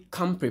say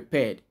come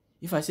prepared,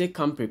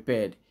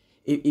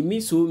 it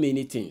means so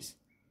many things.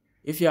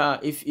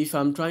 If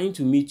I'm trying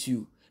to meet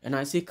you and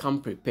I say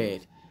come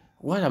prepared,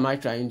 what am I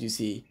trying to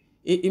say?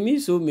 It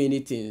means so many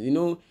things.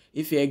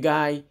 If you're a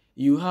guy,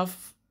 you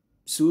have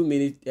so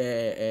many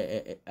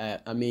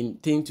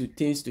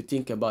things to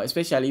think about,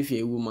 especially if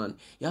you're a woman.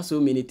 You have so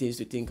many things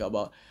to think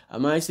about.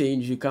 Am I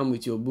saying you should come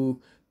with your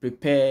book,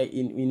 prepare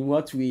in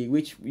what way,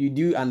 which you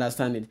do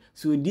understand it?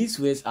 So these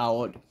words are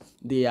what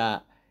they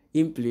are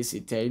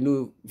implicit. I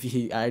know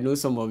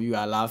some of you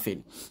are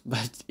laughing,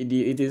 but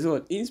it is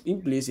what is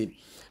implicit.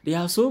 There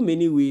are so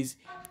many ways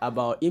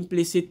about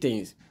implicit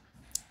things,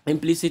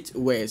 implicit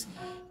words,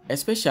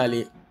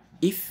 especially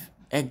if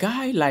a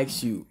guy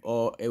likes you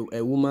or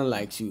a woman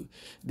likes you.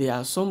 There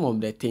are some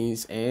of the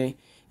things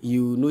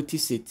you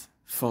notice it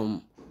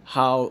from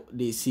how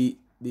they say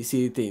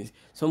things.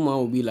 Someone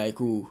will be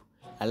like, oh,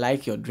 I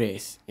like your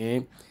dress.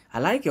 I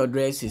like your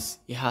dress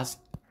it has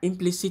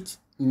implicit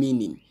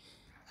meaning.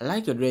 I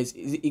like your dress.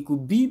 It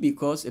could be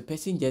because a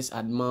person just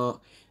admire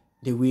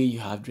the way you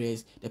have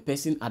dressed. The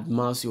person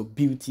admires your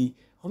beauty,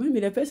 or maybe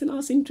the person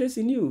has interest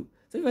in you.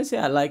 So if I say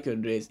I like your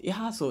dress, it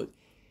has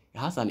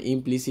an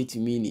implicit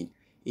meaning.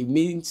 It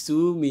means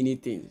so many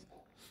things,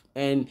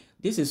 and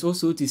this is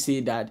also to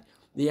say that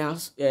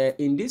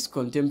in this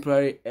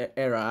contemporary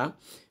era,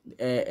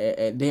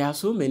 there are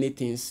so many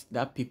things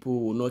that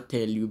people will not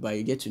tell you, but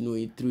you get to know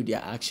it through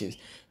their actions.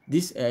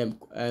 This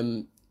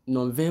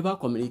non-verbal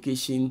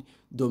communication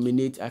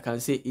dominates. I can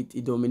say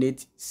it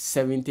dominates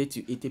 70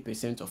 to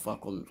 80% of our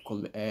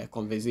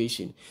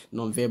conversation.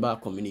 Non-verbal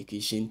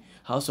communication,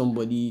 how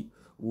somebody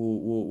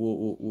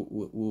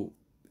will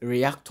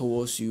react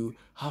towards you,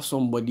 how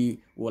somebody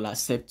will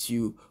accept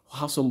you,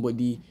 how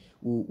somebody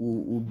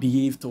will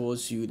behave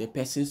towards you. The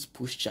person's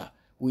posture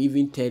will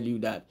even tell you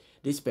that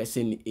this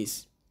person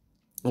is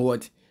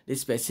what?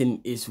 This person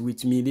is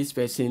with me, this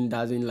person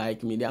doesn't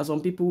like me. There are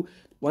some people,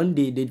 one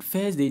day, the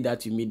first day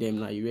that you meet them,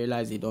 now you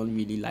realize they don't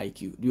really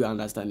like you. Do you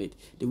understand it?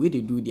 The way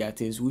they do their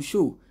things will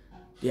show.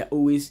 They are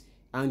always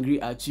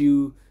angry at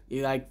you.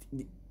 Like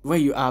where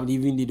you are,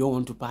 even they don't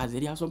want to pass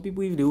it. There are some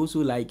people, if they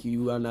also like you,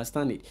 you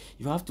understand it.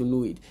 You have to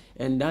know it.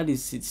 And that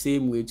is the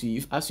same way too.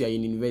 If as you are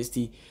in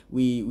university,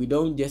 we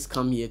don't just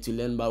come here to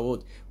learn, but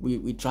what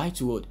we try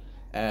to what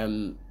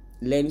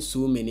learn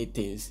so many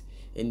things.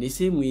 In the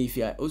same way, if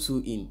you are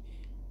also in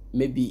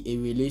maybe a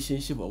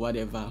relationship or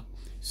whatever,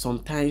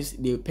 sometimes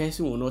the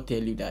person will not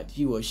tell you that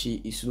he or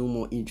she is no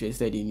more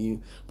interested in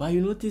you, but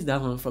you notice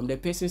that one from the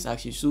person's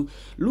actions. So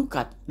look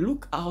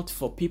out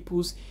for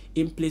people's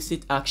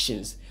implicit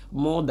actions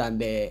more than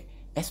the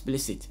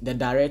explicit, the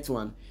direct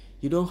one.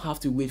 You don't have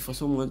to wait for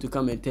someone to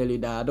come and tell you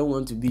that I don't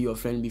want to be your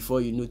friend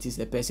before you notice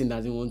the person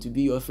doesn't want to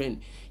be your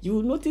friend. You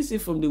will notice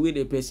it from the way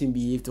the person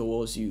behaves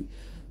towards you.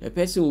 The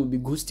person will be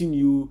ghosting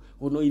you,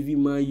 will not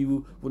even mind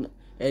you.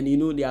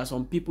 And there are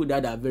some people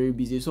that are very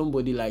busy.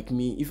 Somebody like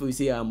me, if we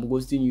say I'm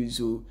ghosting you,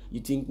 so you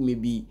think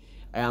maybe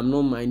I am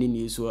not minding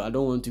you, so I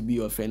don't want to be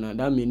your friend. And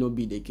that may not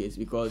be the case,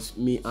 because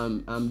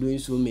I'm doing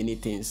so many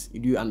things. Do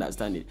you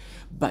understand it?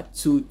 But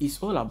so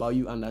it's all about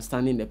you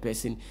understanding the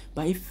person.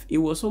 But if it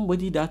was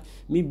somebody that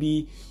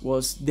maybe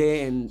was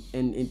there and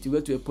to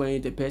go to a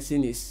point, the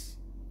person's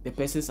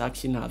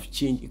action have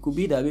changed. It could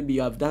be that maybe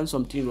you have done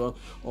something wrong,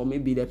 or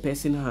maybe the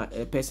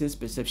person's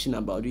perception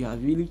about you has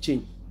really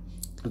changed.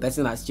 The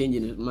person has changed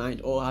in his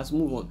mind or has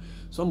moved on.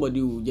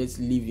 Somebody will just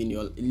live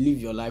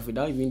your life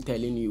without even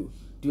telling you.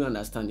 Do you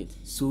understand it?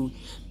 So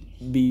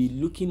be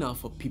looking out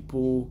for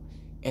people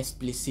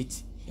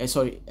implicit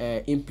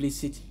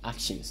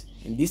actions,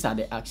 and these are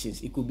the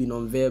actions. It could be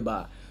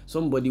non-verbal.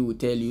 Somebody will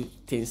tell you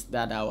things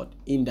that are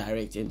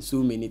indirect, and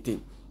so many things.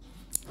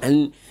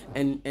 And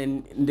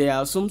there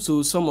are some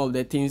of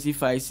the things.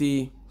 If I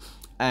say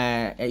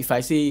I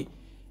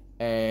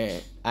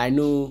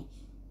know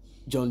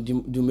John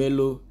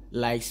Dumelo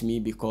likes me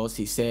because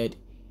he said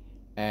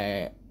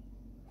he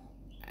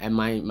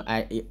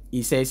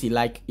says he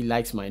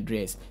likes my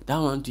dress. That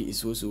one too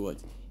is also what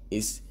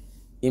is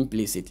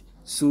implicit.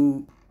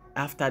 So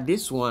after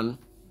this one,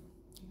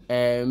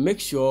 make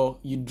sure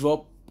you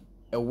drop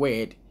a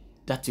word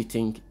that you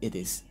think it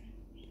is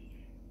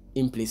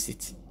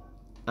implicit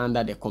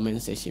under the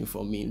comment section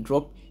for me.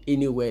 Drop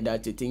any word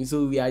that you think.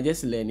 So we are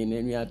just learning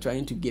and we are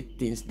trying to get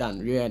things done.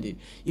 Really,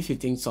 if you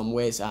think some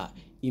words are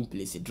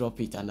implicit, drop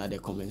it under the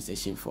comment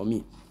section for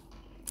me.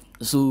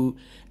 So,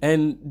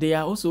 and they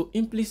are also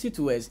implicit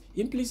words.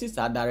 Implicit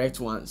are direct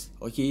ones.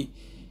 Okay,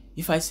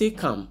 if I say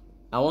come,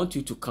 I want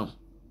you to come.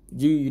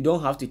 You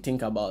don't have to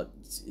think about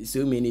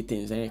so many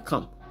things.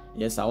 Come,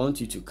 yes, I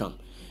want you to come.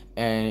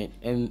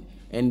 And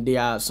there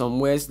are some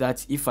words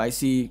that if I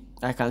say,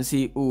 I can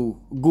say, oh,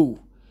 go.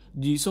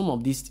 Some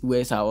of these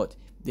words are what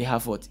they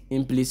have, what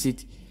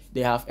implicit,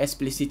 they have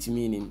explicit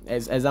meaning.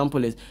 As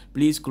example is,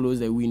 please close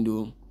the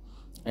window.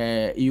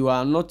 You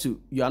are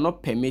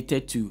not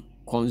permitted to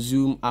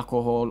consume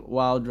alcohol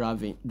while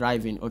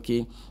driving.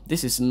 Okay,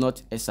 this is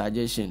not a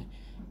suggestion,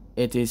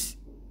 it is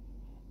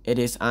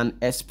an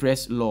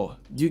express law.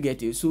 Do you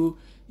get it? So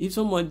if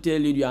someone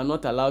tell you are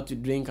not allowed to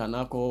drink an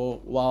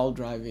alcohol while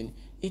driving,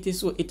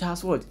 it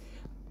has what,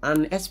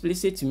 an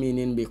explicit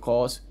meaning,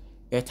 because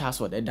it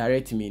has what, a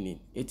direct meaning.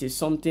 It is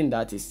something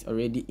that is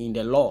already in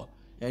the law,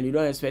 and you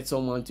don't expect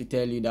someone to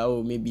tell you that,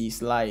 oh, maybe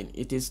he's lying.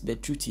 It is the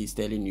truth he's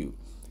telling you.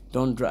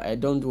 Don't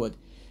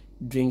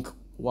drink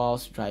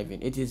whilst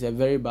driving. It is a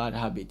very bad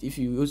habit. If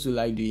you also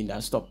like doing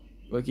that, stop.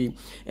 Okay.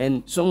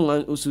 And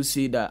someone also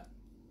say that,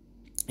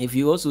 if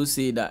you also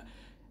say that,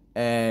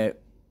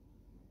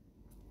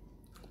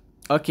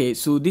 okay,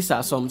 so these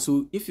are some.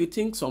 So if you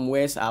think some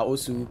words are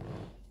also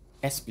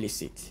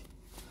explicit,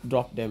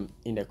 drop them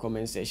in the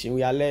comment section.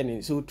 We are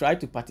learning, so try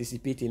to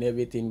participate in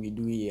everything we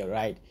do here,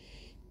 right?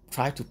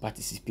 Try to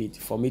participate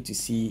for me to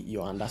see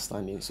your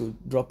understanding. So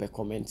drop a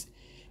comment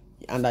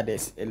under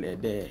this,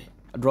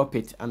 drop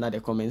it under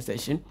the comment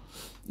section.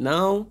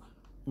 Now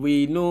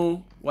we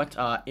know what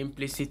our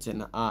implicit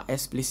and our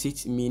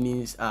explicit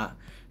meanings are.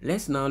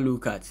 Let's now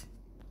look at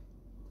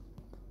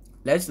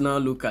the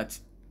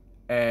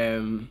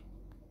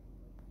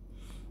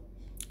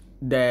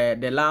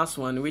last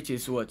one, which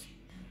is what,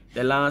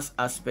 the last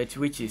aspect,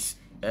 which is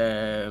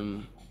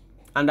under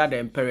the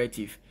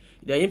imperative.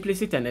 The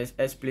implicit and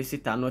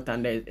explicit are not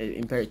under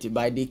imperative,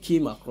 but they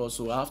came across,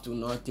 so I have to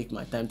now take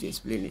my time to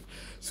explain it.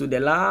 So the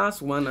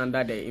last one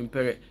under the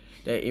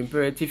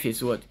imperative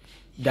is what?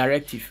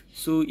 Directive.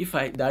 So if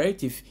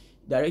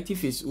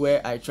directive is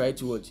where I try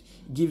to what?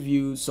 Give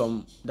you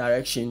some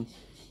direction.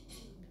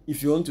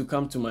 If you want to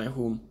come to my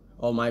home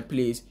or my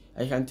place,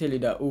 I can tell you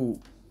that, oh,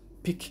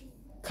 pick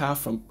car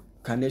from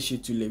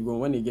Kaneshi to Legon.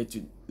 When you get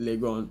to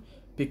Legon,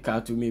 pick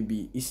car to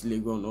maybe East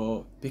Legon,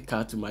 or pick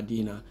car to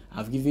Medina.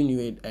 I've given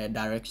you a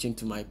direction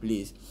to my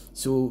place.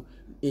 So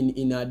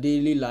in our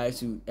daily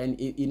lives, and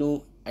you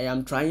know, I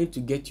am trying to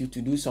get you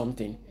to do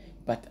something,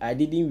 but I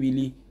didn't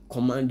really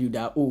command you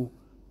that, oh,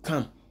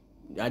 come.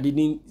 I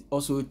didn't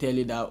also tell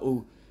you that,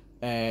 oh,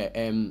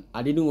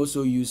 I didn't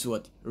also use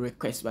what,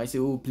 request, but I say,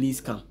 oh,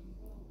 please come.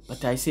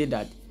 But I say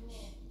that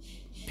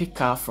pick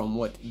car from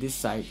what, this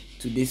side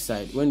to this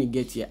side. When you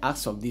get here,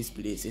 ask of this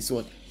place. It's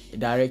what, a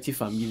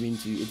directive I'm giving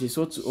to you. It is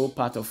also all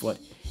part of what,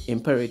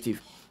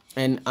 imperative.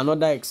 And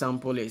another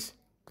example is,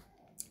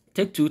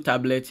 take 2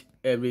 tablets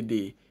every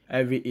day,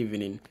 every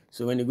evening.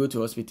 So when you go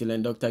to hospital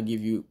and doctor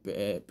give you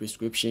a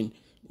prescription,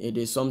 it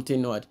is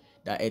something what,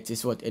 that it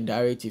is what, a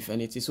directive,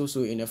 and it is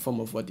also in a form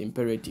of what,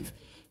 imperative.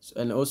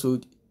 So, and also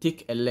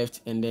take a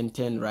left and then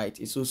turn right.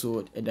 It's also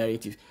what, a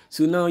directive.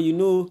 So now you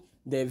know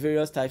the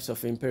various types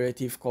of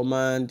imperative: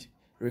 command,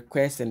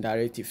 request, and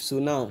directive. So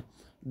now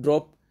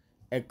drop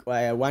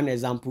one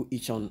example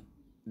each on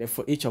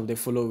for each of the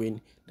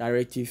following: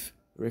 directive,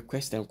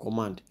 request, and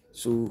command.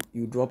 So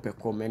you drop a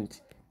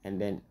comment and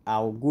then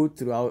I'll go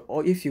through,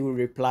 or if you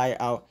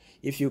reply,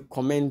 if you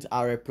comment,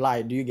 I'll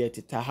reply. Do you get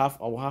it? I'll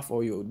have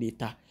all your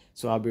data,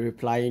 so I'll be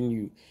replying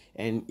you.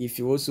 And if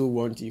you also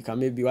want, you can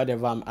maybe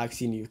whatever I'm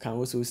asking you can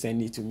also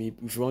send it to me.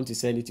 If you want to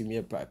send it to me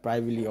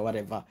privately or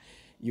whatever,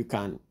 you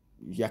can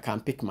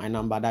pick my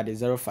number, that is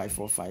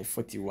 0545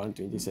 41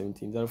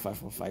 2017,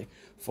 0545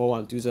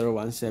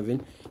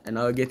 412017, and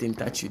I'll get in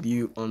touch with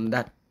you on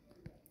that.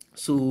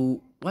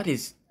 So what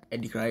is a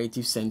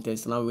declarative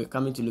sentence? Now we're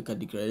coming to look at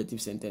declarative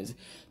sentences.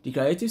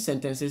 Declarative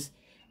sentences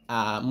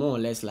are more or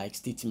less like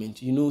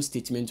statements. You know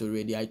statements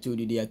already. I told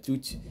you they are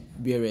truth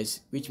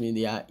bearers, which means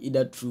they are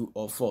either true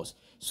or false.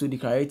 So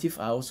declarative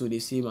are also the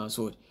same as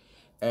what,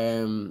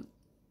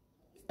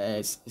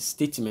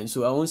 statements.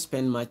 So I won't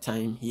spend my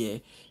time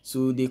here.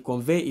 So they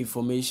convey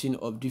information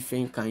of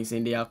different kinds,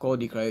 and they are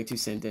called declarative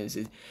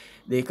sentences.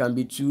 They can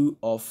be true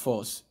or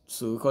false,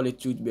 so we call it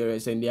truth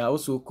bearers, and they are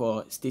also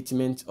called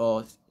statements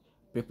or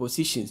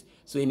prepositions.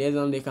 So in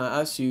exam they can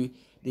ask you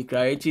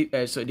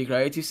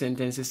declarative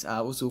sentences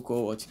are also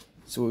called what?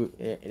 So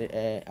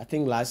I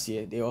think last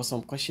year there was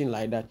some question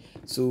like that.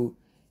 So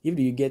if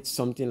you get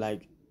something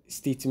like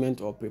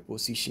statement or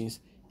prepositions,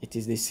 it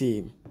is the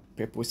same.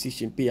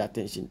 Preposition, pay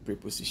attention,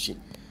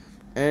 preposition.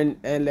 And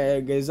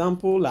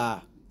example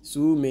are so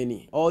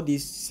many. All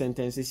these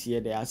sentences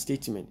here, they are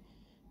statement.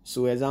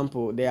 So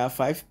example, there are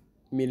 5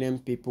 million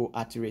people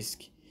at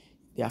risk.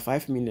 There are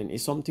 5 million.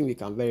 It's something we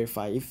can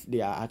verify. If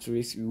they are at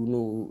risk, we will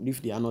know.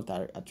 If they are not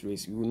at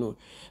risk, we will know.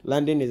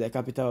 London is the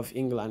capital of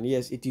England.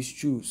 Yes, it is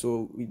true.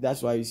 So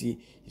that's why you see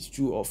it's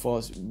true or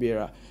false,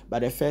 bearer.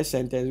 But the first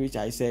sentence, which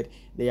I said,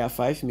 there are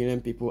 5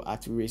 million people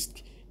at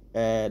risk.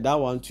 That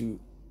one too,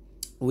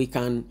 we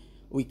can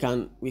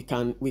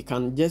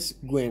just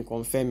go and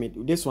confirm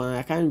it. This one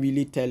I can't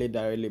really tell it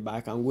directly, but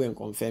I can go and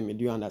confirm it.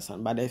 Do you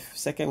understand? But the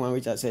second one,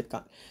 which I said,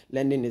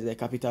 London is the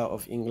capital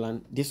of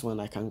England, this one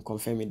I can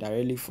confirm it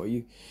directly for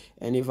you.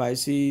 And if I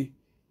see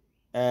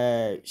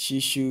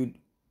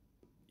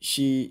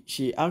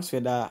she asks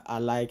whether I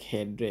like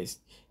her dress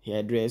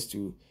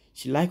too.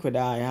 She like whether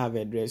I have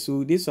a dress.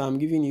 So this one I'm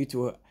giving you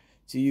to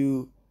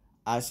you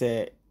as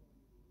a,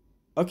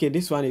 okay,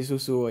 this one is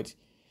also what?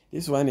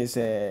 This one is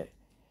a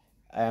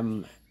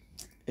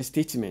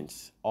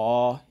statement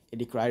or a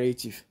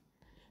declarative,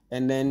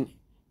 and then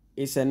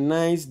it's a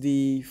nice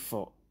day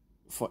for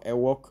a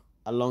walk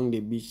along the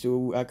beach.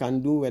 So I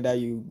can do whether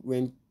you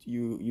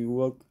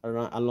walk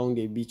around along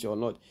the beach or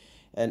not.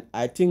 And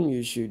I think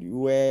you should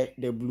wear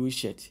the blue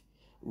shirt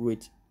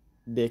with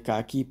the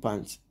khaki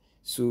pants.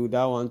 So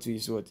that one too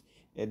is what?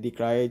 A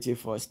declarative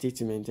for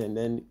statement. And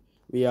then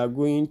we are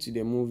going to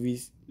the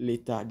movies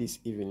later this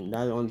evening.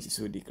 That one is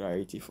so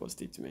declarative for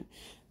statement.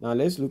 Now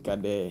let's look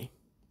at the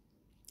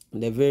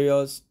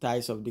various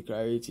types of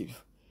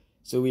declarative.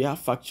 So we have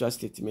factual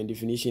statement,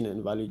 definition,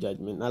 and value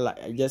judgment. Now,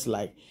 just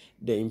like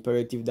the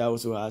imperative, that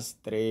also has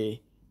 3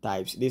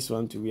 types. This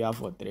one too, we have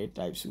for 3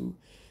 types. So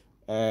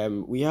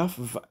we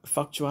have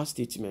factual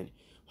statement.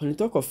 When you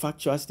talk of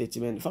factual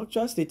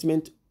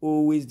statement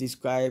always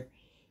describe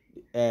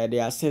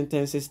there are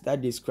sentences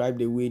that describe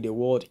the way the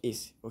world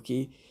is.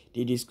 Okay,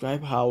 they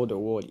describe how the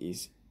world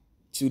is.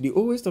 So they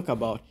always talk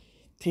about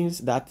things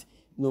that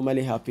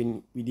normally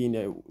happen within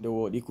the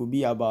world. It could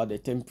be about the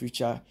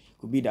temperature,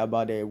 could be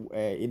about the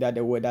either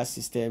the weather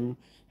system,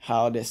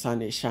 how the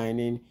sun is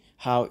shining,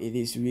 how it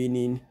is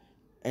raining,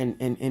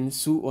 and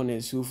so on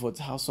and so forth.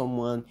 How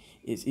someone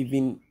is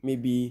even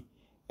maybe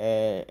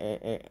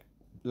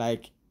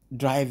like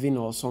driving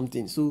or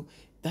something. So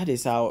that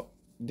is how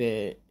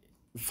the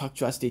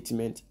factual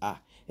statements are,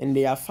 and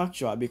they are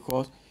factual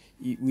because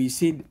we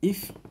said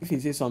if you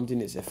say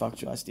something is a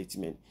factual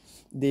statement,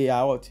 they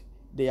are what?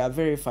 They are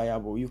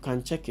verifiable. You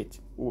can check it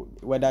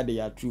whether they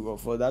are true or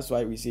false. That's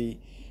why we say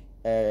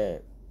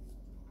that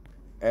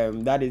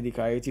is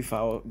declarative.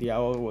 They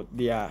are all what?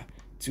 They are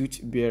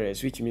truth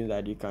bearers, which means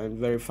that you can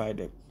verify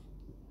them.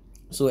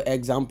 So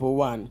example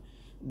 1,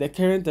 the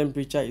current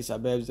temperature is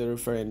above 0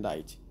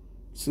 Fahrenheit.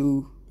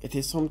 So it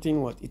is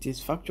something what? It is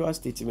factual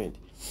statement.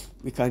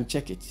 We can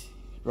check it,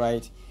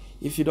 right?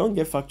 If you don't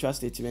get factual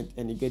statement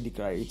and you get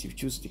declarative,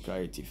 choose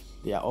declarative.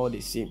 They are all the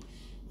same,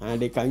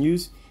 and they can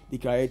use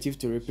declarative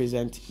to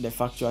represent the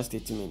factual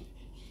statement.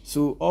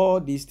 So all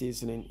these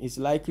things, it's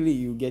likely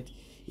you get,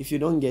 if you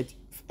don't get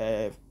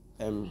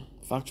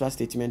factual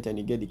statement and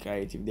you get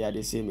declarative, they are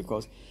the same,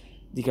 because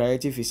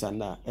declarative is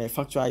under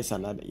factual is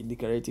another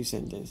declarative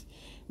sentence.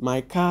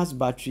 My car's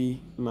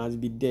battery must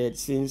be dead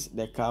since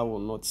the car will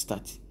not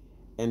start.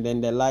 And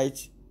then the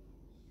lights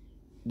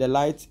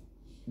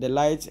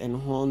and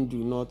horn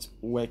do not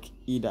work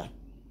either.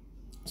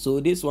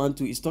 So this one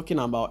too is talking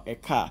about a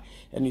car,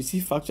 and you see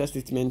factual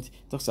statement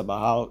talks about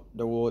how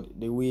the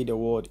way the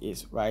world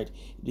is, right?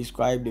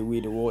 Describe the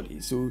way the world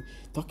is. So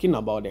talking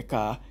about the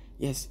car,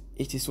 yes,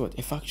 it is what?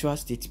 A factual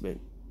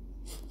statement.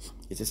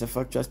 It is a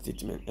factual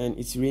statement. And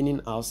it's raining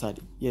outside.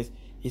 Yes,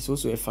 it's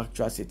also a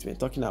factual statement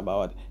talking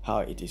about how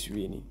it is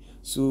raining.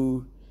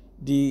 So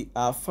they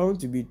are found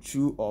to be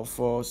true or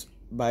false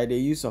by the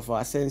use of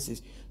our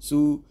senses.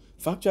 So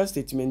factual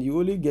statement, you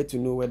only get to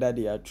know whether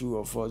they are true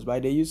or false by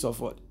the use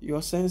of what?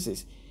 Your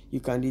senses. You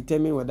can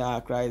determine whether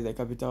Accra is the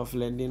capital of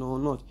London or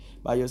not.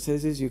 By your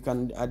senses, you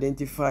can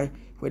identify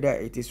whether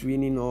it is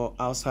raining or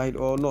outside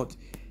or not.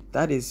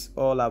 That is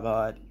all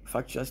about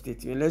factual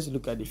statement. Let's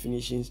look at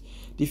definitions.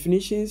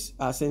 Definitions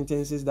are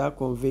sentences that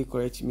convey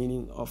correct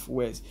meaning of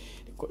words.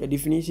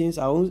 Definitions,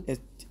 I won't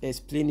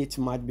explain it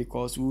much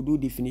because we'll do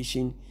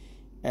definition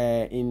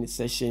in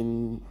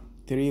session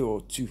 3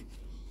 or 2.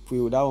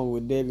 That one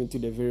will delve into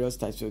the various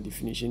types of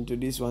definition. To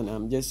this one,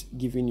 I'm just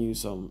giving you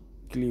some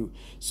clue.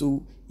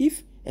 So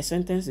if a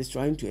sentence is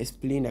trying to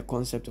explain a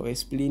concept or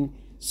explain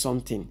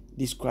something,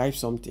 describe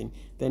something,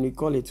 then we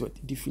call it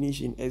what?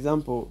 Definition.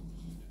 Example,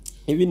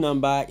 even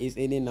number is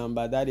any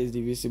number that is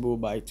divisible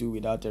by 2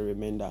 without a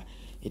remainder.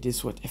 It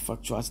is what? A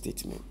factual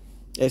statement.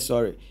 A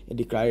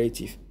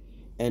declarative.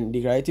 And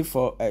declarative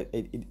for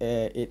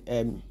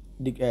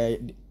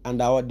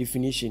under our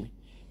definition.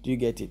 Do you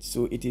get it?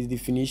 So it is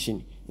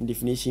definition, and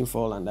definition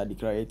fall under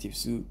declarative.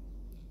 So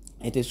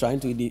it is trying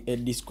to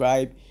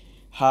describe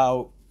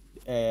how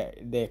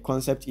the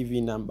concept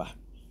even number,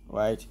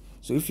 right?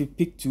 So if you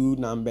pick 2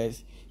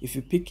 numbers, if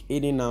you pick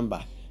any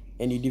number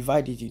and you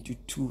divide it into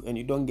 2 and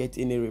you don't get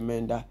any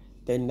remainder,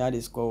 then that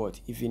is called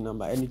what? Even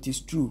number. And it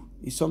is true.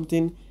 It's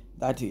something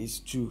that is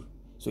true.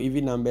 So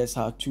even numbers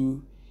are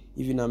 2,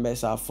 even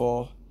numbers are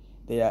 4,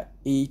 there are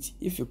 8.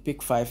 If you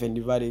pick 5 and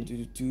divide it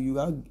into 2, you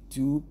have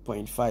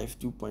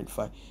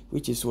 2.5,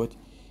 which is what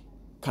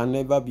can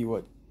never be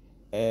what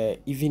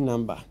even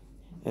number.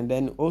 And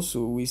then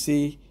also we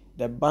say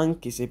the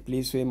bank is a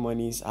place where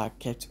monies are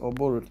kept or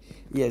borrowed.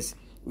 Yes,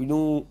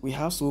 we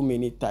have so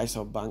many types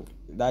of bank.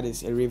 That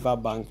is a river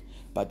bank,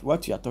 but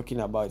what we are talking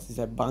about is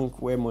a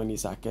bank where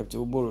monies are kept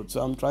or borrowed.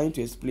 So I'm trying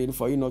to explain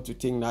for you not to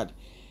think that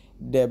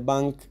the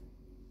bank,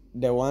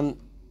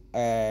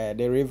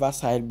 the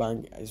riverside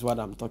bank is what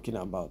I'm talking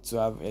about. So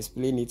I've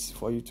explained it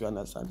for you to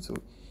understand. So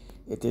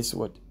it is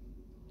what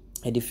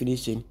a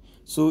definition.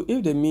 So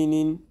if the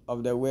meaning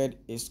of the word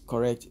is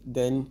correct,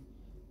 then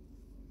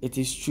it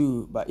is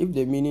true, but if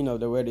the meaning of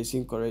the word is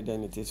incorrect,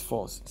 then it is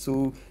false.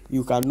 So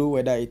you can know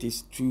whether it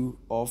is true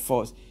or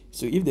false.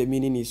 So if the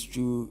meaning is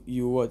true,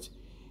 you what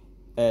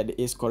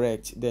is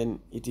correct,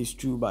 then it is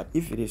true. But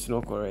if it is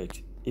not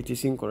correct, it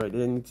is incorrect,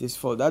 then it is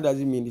false. That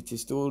doesn't mean it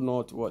is still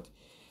not what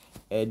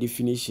a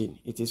definition.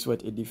 It is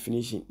what a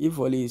definition. If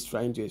Oli is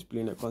trying to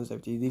explain a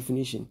concept, it's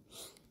definition,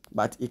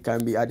 but it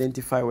can be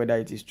identified whether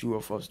it is true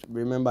or false.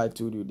 Remember, I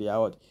told you they are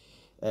what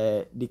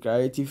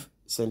declarative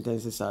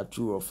sentences are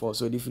true or false.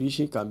 So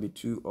definition can be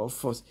true or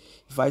false.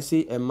 If I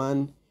say a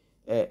man,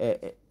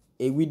 a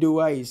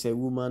widower is a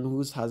woman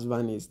whose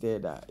husband is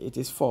dead, it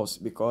is false,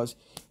 because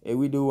a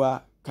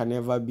widower can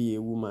never be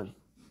a woman.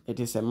 It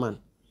is a man.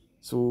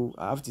 So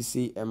I have to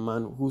say a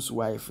man whose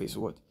wife is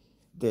what?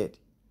 Dead.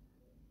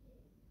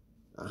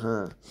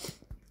 And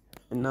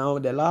now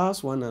the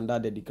last one under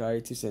the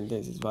declarative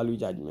sentence is value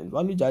judgment.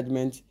 Value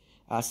judgment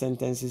are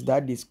sentences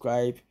that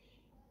describe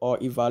or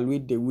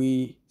evaluate the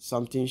way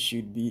something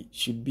should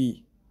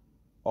be,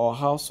 or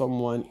how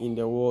someone in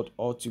the world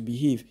ought to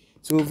behave.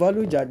 So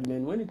value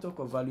judgment, when you talk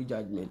of value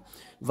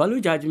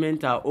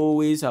judgment are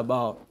always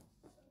about,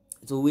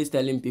 it's always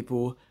telling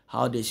people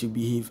how they should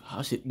behave,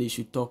 how they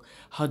should talk,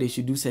 how they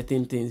should do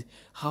certain things,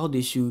 how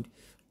they should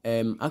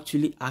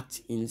actually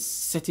act in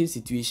certain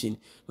situation.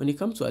 When it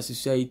comes to a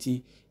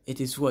society,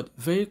 it is what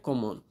very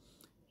common.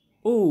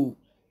 Oh,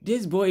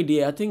 this boy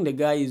there, I think the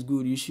guy is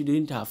good, you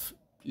shouldn't have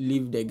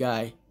leave the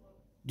guy.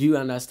 Do you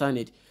understand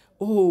it?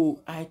 Oh,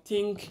 I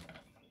think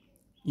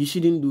you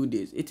shouldn't do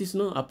this. It is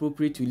not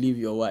appropriate to leave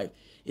your wife.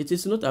 It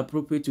is not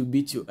appropriate to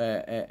beat you,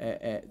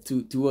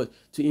 to what?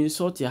 To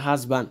insult your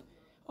husband.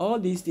 All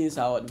these things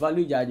are what?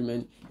 Value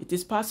judgment. It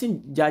is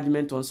passing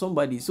judgment on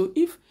somebody. So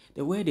if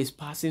the word is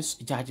passing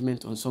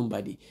judgment on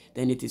somebody,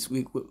 then it is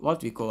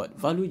what we call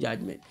value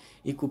judgment.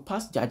 It could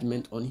pass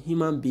judgment on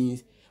human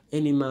beings,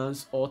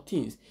 animals, or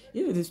things.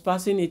 If it is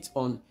passing it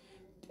on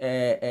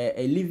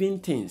living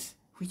things,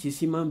 which is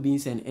human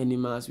beings and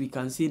animals, we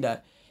can see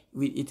that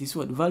it is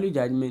what value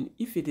judgment.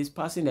 If it is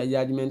passing the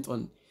judgment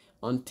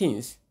on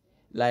things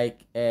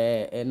like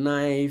a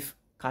knife,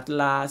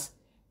 cutlass,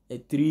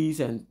 trees,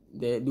 and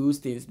those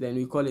things, then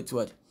we call it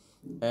what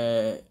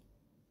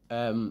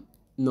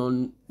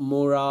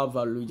non-moral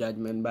value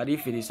judgment. But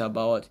if it is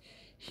about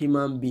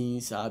human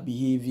beings, our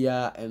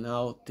behavior, and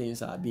how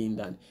things are being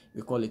done,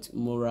 we call it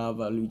moral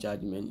value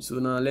judgment. So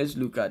now let's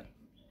look at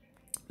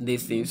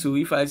this thing. So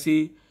if I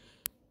say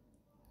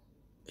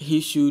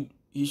he should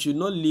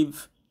not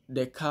leave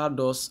the car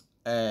doors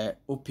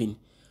open,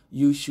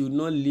 you should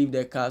not leave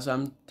the car. So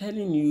I'm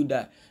telling you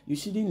that you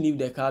shouldn't leave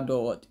the car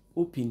door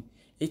open.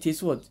 It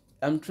is what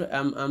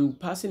I'm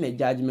passing a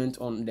judgment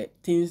on the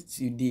things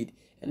you did,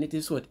 and it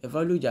is what a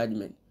value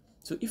judgment.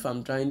 So if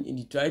I'm trying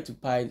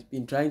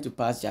to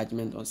pass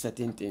judgment on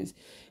certain things,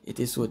 it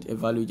is what a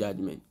value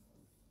judgment.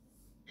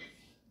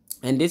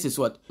 And this is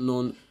what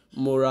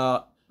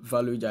non-moral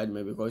value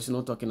judgment, because it's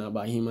not talking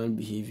about human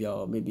behavior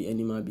or maybe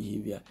animal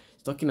behavior.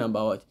 It's talking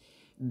about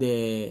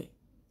the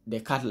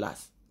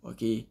cutlass,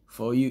 okay,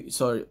 for you,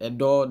 sorry, a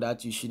door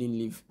that you shouldn't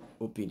leave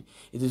open.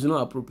 It is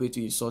not appropriate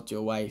to insult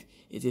your wife.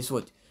 It is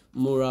what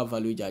moral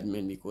value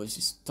judgment, because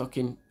it's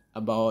talking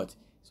about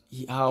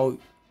how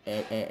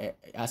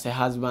as a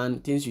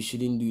husband, things you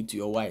shouldn't do to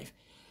your wife,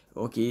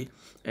 okay.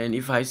 And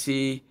if I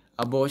say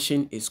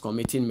abortion is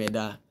committing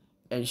murder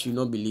and should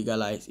not be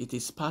legalized, it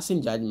is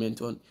passing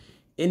judgment on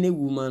any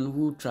woman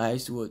who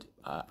tries to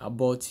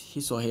abort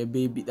his or her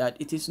baby, that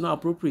it is not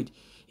appropriate.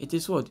 It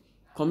is what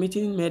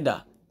committing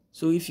murder.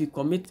 So if you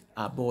commit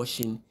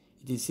abortion,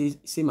 it is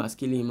same as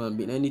killing a human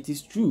being, and it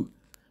is true,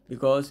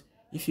 because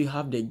if you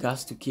have the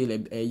guts to kill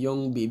a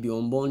young baby,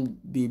 unborn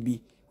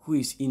baby who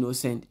is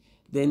innocent,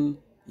 then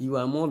you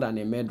are more than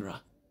a murderer,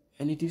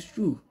 and it is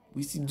true.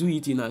 We still do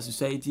it in our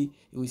society,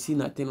 and we see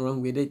nothing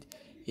wrong with it.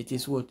 It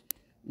is what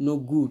no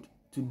good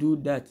to do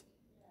that.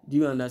 Do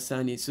you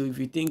understand it? So if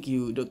you think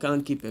you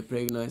can't keep a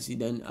pregnancy,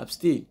 then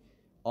abstain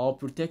or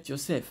protect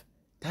yourself.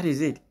 That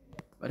is it.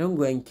 But don't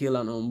go and kill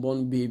an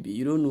unborn baby.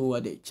 You don't know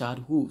what the child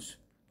holds.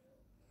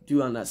 Do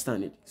you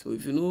understand it? So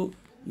if you know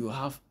you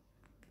have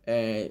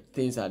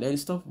things that, then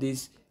stop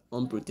this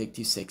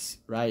unprotected sex,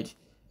 right?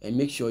 And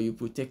make sure you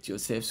protect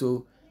yourself,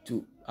 so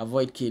to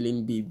avoid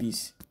killing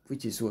babies,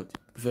 which is what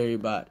very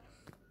bad.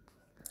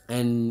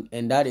 And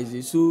that is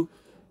it. So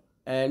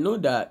know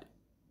that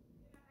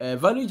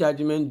value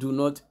judgment do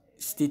not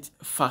state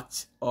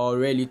facts or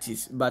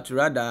realities, but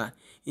rather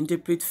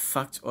interpret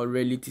facts or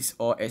realities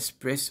or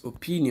express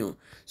opinion.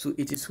 So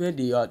it is where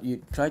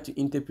you try to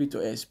interpret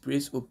or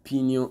express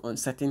opinion on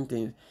certain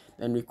things,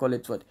 then we call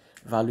it what?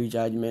 Value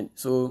judgment.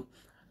 So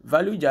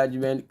value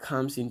judgment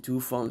comes in two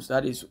forms.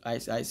 That is,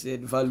 as I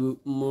said, value,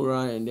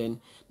 moral, and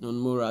then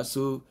non-moral.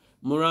 So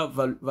moral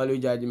value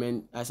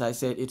judgment, as I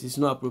said, it is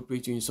not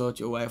appropriate to insult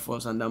your wife.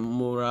 Falls under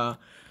moral.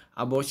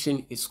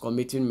 Abortion is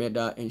committing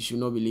murder and should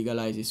not be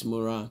legalized. It's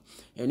moral.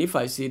 And if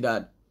I say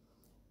that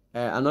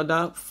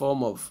another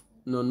form of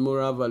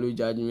non-moral value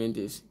judgment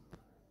is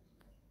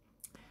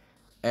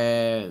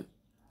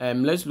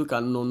let's look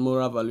at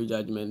non-moral value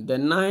judgment. The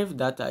knife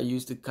that I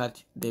used to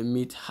cut the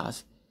meat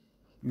has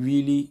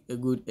really a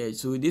good edge.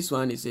 So this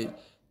one is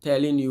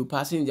telling you,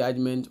 passing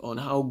judgment on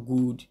how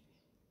good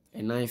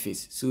a knife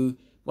is. So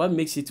what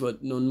makes it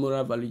what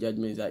non-moral value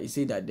judgment is that it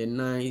say that the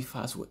knife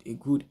has what? A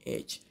good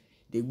edge.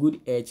 The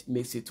good edge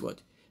makes it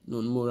what?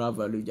 Non-moral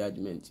value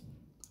judgment.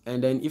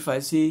 And then if I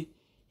say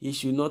he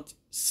should not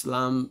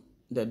slam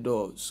the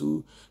door,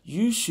 so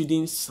you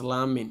shouldn't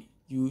slam it.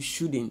 You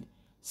shouldn't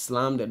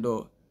slam the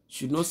door.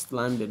 Should not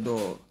slam the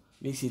door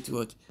makes it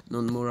what?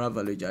 Non-moral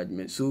value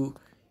judgment. So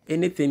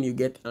anything you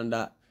get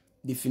under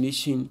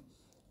definition,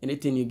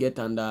 anything you get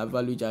under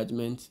value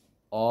judgment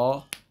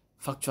or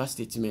factual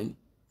statement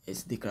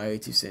is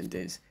declarative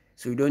sentence.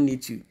 So you don't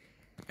need to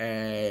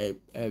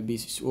be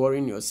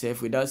worrying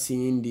yourself without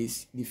seeing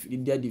this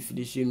their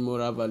definition,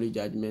 moral value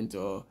judgment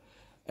or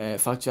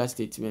factual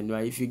statement.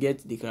 Right? If you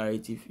get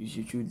declarative, you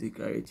should choose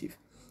declarative.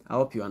 I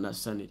hope you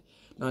understand it.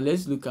 Now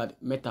let's look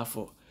at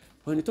metaphor.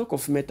 When you talk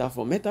of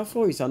metaphor,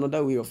 metaphor is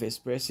another way of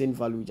expressing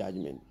value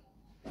judgment.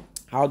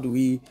 How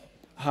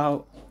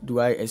do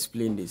I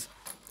explain this?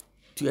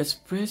 To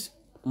express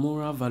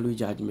moral value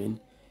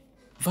judgment,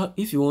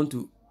 if you want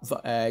to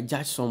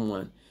judge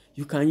someone,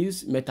 you can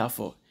use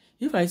metaphor.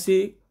 If I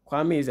say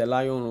Kwame is a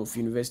lion of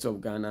University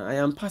of Ghana, I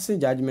am passing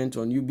judgment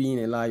on you being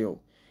a lion.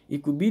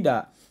 It could be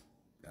that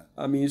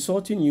I'm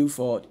insulting you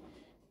for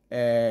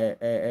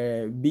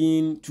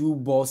being too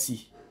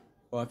bossy,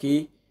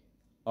 okay?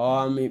 Or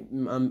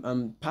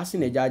I'm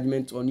passing a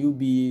judgment on you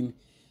being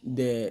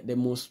the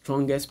most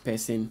strongest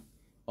person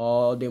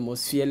or the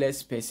most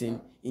fearless person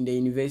in the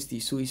university.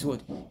 So it's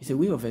what? It's a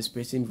way of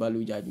expressing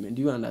value judgment.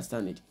 Do you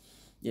understand it?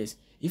 Yes.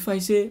 If I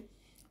say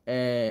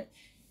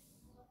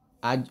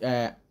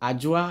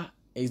Ajwa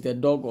is the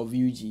dog of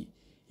UG,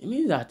 it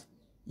means that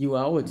you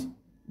are what?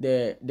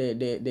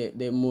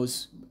 The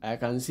most, I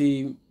can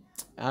say,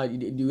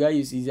 the way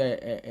you see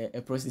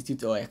a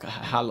prostitute or a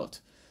harlot,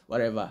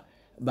 whatever.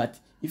 But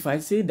if I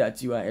say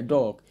that you are a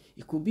dog,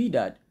 it could be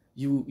that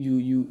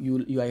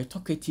you are a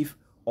talkative,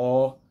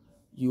 or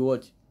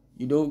you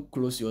don't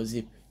close your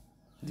zip.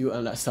 Do you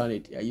understand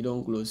it? Yeah, you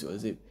don't close your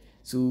zip.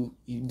 So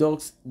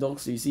dogs,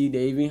 you see,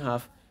 they even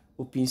have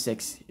open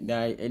sex.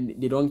 And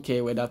they don't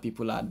care whether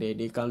people are there.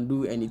 They can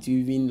do, and it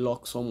even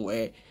lock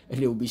somewhere, and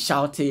they will be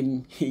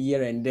shouting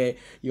here and there.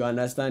 You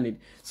understand it?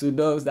 So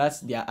dogs,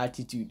 that's their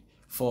attitude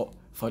for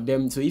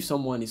them. So if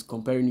someone is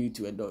comparing you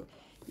to a dog,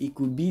 it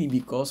could be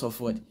because of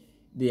what?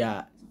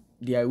 Their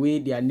way,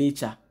 their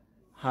nature,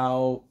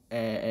 how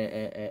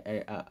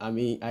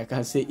I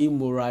can say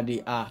immoral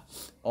they are,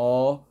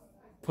 or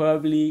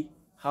probably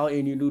how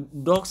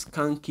dogs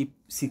can't keep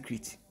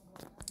secret.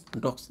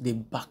 Dogs, they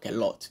bark a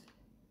lot.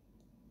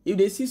 If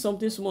they see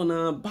something small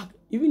now, bark.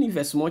 Even if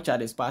a small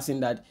child is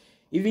passing, that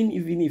even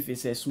if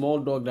it's a small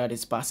dog that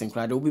is passing,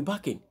 they will be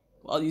barking.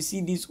 Well, you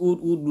see these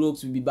old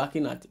dogs will be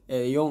barking at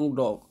a young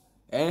dog,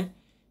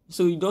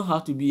 So you don't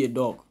have to be a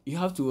dog. You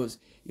have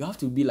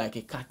to be like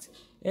a cat.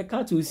 A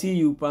cat will see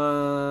you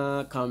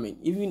coming.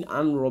 Even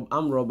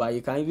armed robber,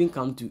 you can even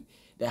come to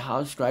the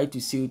house, try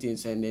to steal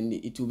things, and then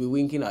it will be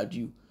winking at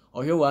you.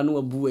 Or you want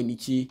to boo and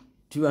itchy.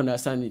 Do you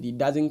understand it? It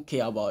doesn't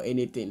care about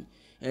anything.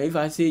 And if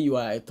I say you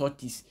are a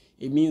tortoise,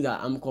 it means that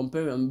I'm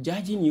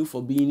judging you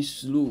for being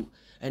slow.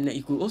 And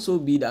it could also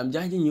be that I'm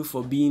judging you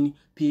for being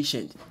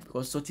patient,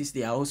 because tortoises,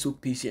 they are also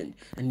patient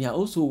and they are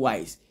also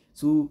wise.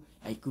 So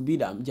it could be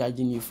that I'm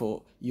judging you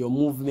for your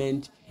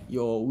movement,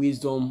 your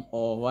wisdom,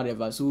 or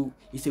whatever. So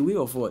it's a way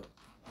of what?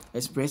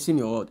 Expressing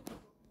your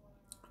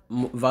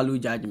value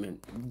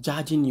judgment,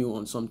 judging you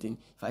on something.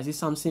 If I say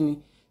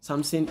something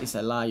is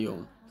a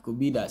lion, it could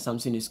be that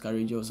something is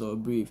courageous or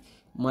brave.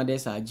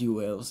 Mothers are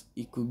jewels.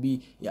 It could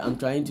be, I'm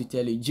trying to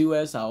tell you,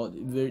 jewels are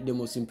the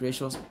most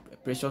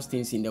precious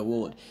things in the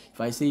world. If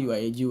I say you are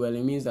a jewel,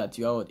 it means that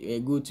you are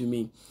good to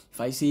me.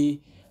 If I say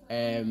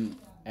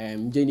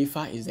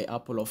Jennifer is the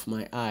apple of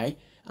my eye,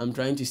 I'm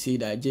trying to say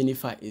that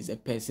Jennifer is a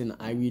person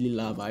I really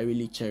love, I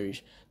really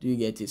cherish. Do you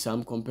get it? So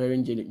I'm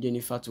comparing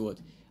Jennifer to what?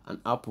 An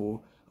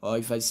apple. Or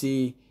if I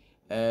say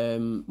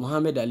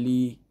Muhammad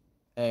Ali,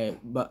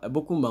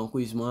 Bokum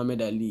Banku is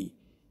Muhammad Ali.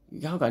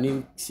 How can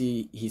you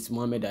say he's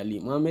Muhammad Ali?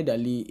 Muhammad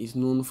Ali is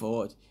known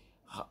for what?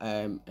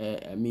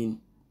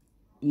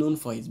 Known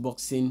for his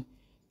boxing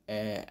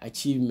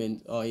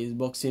achievement or his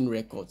boxing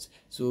records.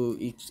 So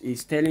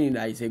it's telling you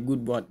that he's a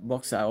good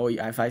boxer. Or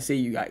if I say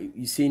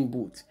you seen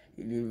Boot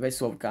in the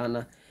University of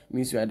Ghana,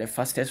 means you are the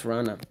fastest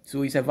runner.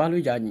 So it's a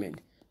value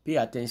judgment. Pay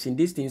attention.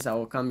 These things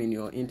will come in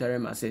your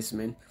interim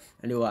assessment,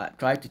 and they will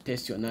try to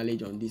test your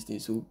knowledge on these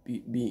things. So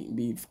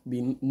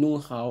be know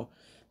how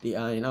they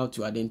are and how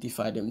to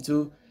identify them.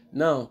 So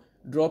now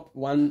drop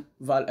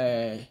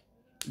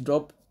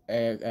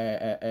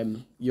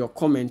your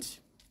comment.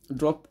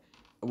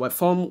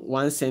 Form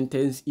one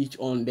sentence each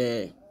on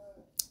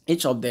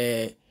each of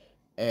the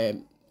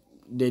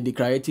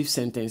declarative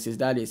sentences,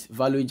 that is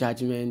value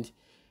judgment.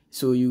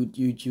 So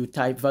you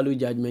type value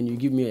judgment, you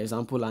give me an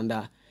example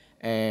under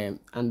how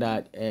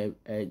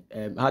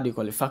do you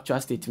call it, factual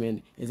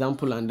statement,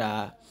 example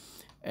under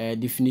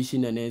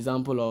definition, and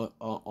example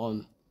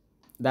on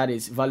that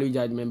is value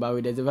judgment. But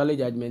with the value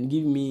judgment,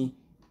 give me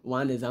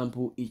one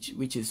example each,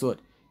 which is what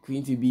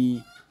going to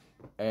be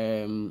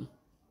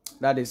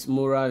that is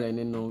moral, and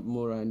then no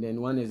moral, and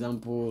then one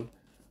example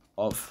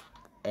of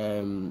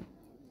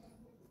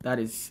that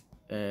is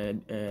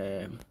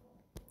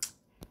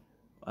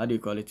how do you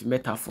call it,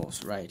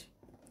 metaphors, right?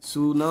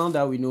 So now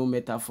that we know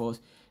metaphors,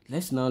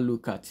 let's now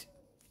look at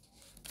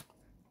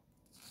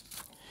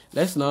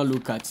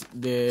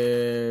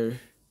the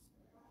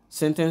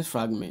sentence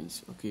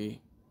fragments.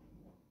 Okay,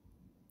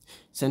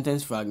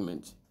 sentence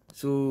fragment.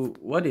 So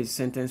what is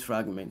sentence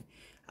fragment?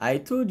 I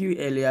told you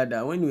earlier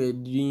that when we were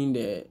doing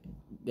the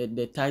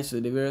types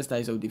of the various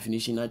types of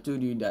definition, I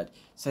told you that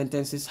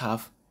sentences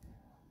have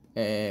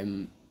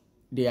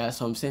there are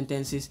some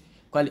sentences,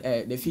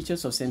 the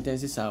features of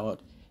sentences are what?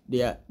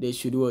 They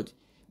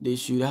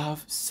should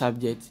have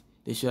subject,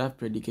 they should have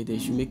predicate, they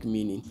should make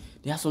meaning.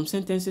 There are some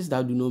sentences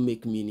that do not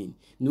make meaning.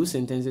 Those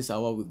sentences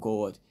are what we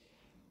call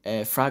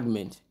what?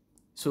 Fragment.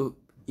 So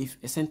if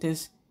a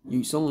sentence,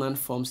 someone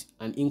forms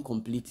an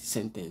incomplete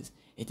sentence,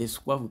 it is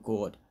what we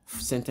call what?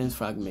 Sentence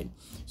fragment.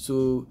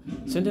 So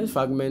sentence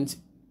fragments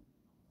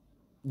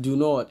do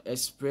not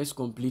express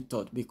complete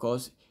thought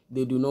because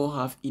they do not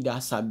have either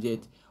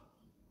subject,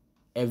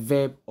 a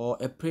verb, or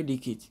a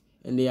predicate,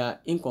 and they are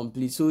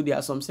incomplete. So there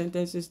are some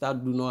sentences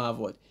that do not have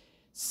what?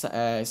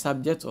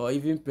 Subject or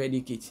even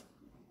predicate.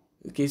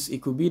 Okay, so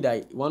it could be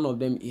that one of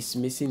them is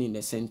missing in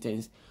the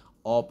sentence,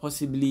 or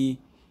possibly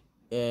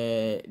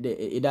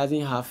it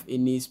doesn't have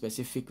any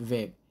specific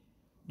verb.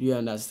 Do you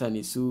understand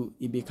it? So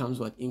it becomes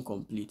what?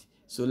 Incomplete.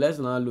 So let's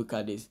now look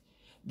at this.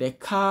 The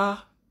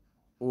car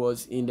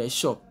was in the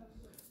shop.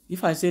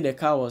 If I say the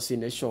car was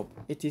in the shop,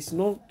 it is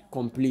not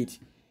complete.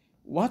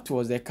 What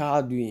was the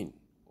car doing?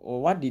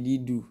 Or what did he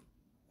do?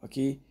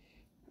 Okay,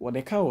 well,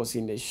 the car was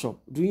in the shop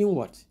doing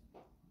what?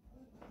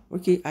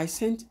 Okay, I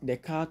sent the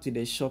car to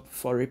the shop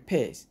for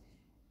repairs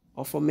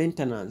or for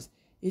maintenance.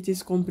 It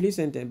is complete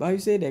sentence. But you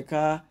say the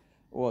car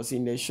was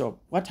in the shop.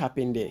 What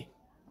happened there?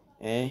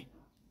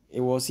 It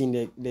was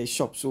in the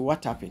shop. So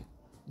what happened?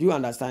 Do you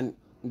understand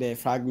the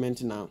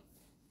fragment now?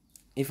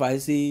 If I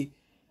say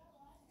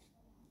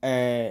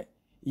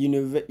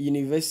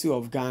University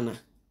of Ghana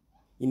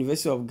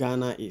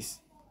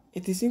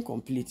it is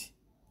incomplete.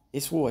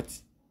 It's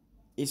what?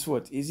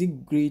 Is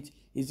it great?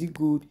 Is it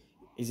good?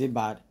 Is it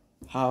bad?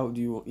 How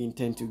do you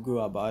intend to go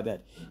about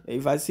that?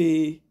 If I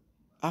say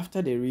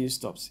after the rain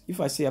stops,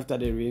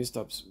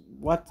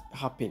 what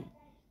happened?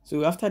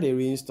 So after the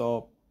rain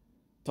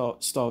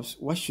stops,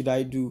 what should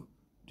I do?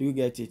 Do you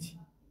get it?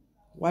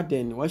 What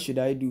then? What should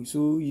I do?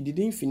 So you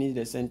didn't finish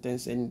the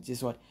sentence, and it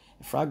is what?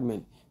 A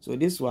fragment. So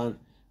this one,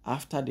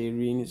 after the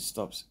rain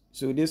stops.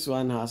 So this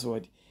one has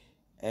what?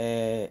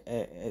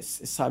 A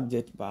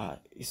subject,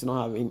 but it's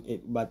not having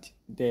it. But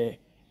the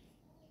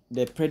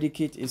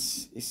predicate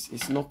is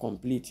not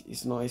complete.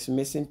 It's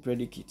missing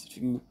predicate.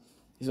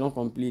 It's not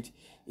complete.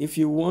 If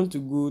you want to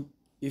go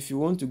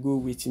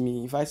with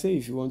me, if I say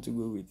if you want to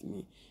go with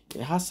me,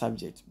 it has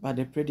subject, but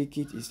the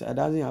predicate it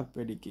doesn't have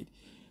predicate.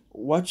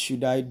 What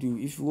should I do?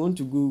 If you want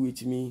to go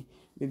with me,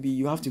 maybe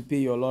you have to pay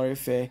your lorry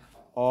fare,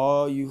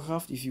 or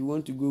if you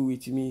want to go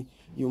with me,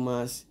 you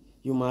must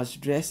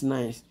dress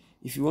nice.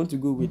 If you want to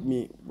go with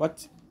me,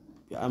 what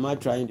are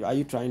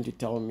you trying to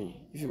tell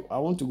me? I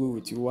want to go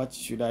with you, what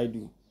should I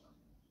do?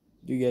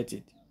 Do you get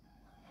it?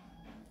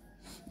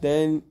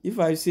 Then if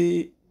I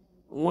say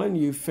when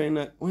you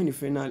finally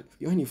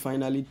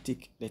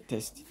take the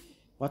test,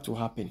 what will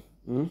happen?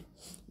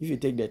 If you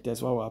take the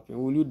test, what will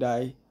happen? Will you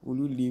die? Will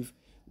you live?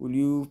 Will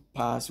you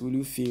pass? Will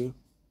you fail?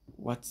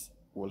 What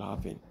will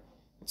happen?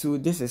 So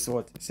this is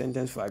what?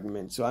 Sentence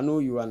fragment. So I know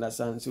you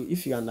understand. So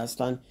if you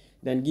understand,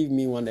 then give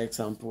me one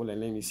example and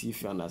let me see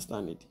if you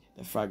understand it.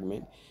 The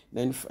fragment.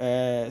 Then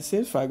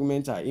since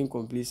fragments are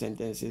incomplete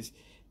sentences,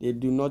 they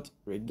do not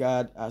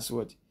regard as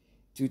what?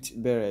 Truth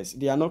bearers.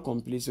 They are not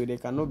complete, so they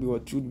cannot be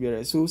what? Truth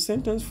bearers. So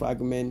sentence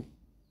fragment,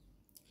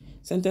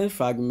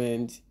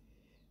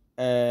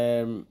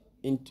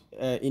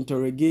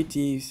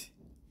 interrogatives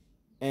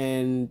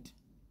and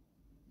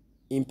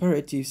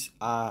imperatives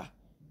are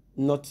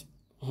not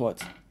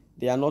what?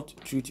 They are not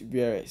truth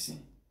bearers.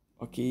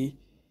 Okay,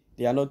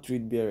 they are not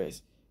truth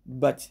bearers.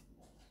 But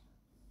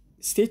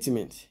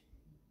statement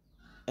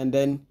and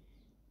then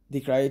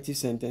declarative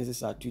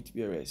sentences are truth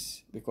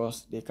bearers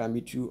because they can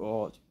be true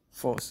or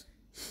false.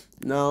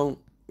 Now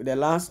the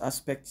last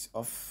aspect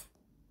of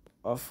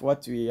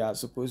what we are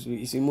supposed to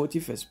do is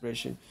emotive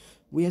expression.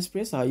 We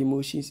express our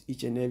emotions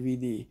each and every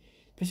day,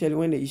 especially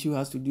when the issue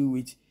has to do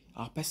with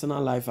our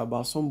personal life,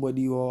 about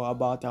somebody or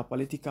about our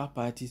political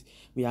parties.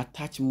 We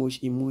attach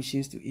much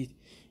emotions to it.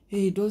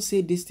 Hey, don't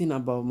say this thing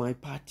about my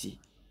party.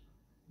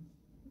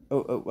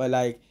 Well,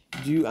 like,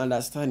 do you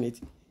understand it?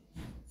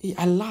 Hey,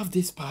 I love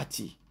this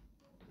party.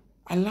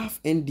 I love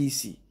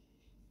NDC.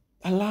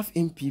 I love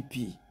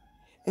MPP.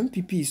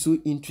 MPP is so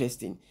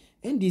interesting.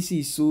 NDC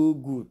is so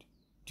good.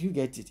 Do you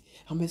get it?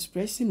 I'm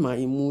expressing my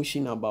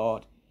emotion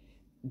about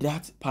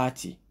that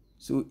party.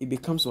 So it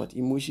becomes what?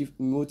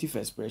 Emotive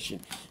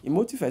expression.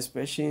 Emotive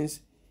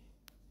expressions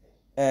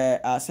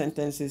are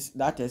sentences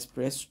that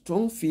express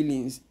strong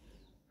feelings,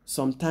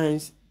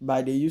 sometimes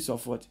by the use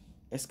of what?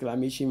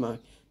 Exclamation mark.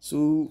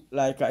 So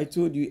like I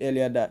told you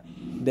earlier, that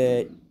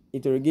the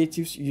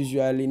interrogatives,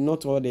 usually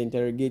not all the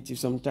interrogatives,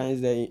 sometimes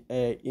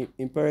the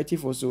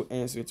imperative also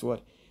ends with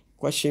what?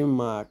 Question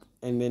mark.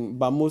 And then,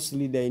 but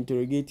mostly the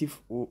interrogative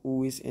will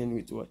always end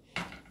with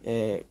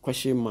what?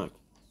 Question mark.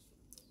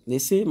 The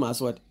same as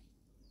what?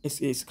 It's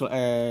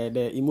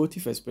the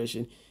emotive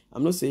expression.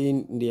 I'm not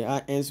saying they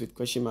are ends with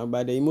question mark,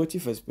 but the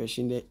emotive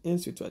expression, they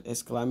ends with what?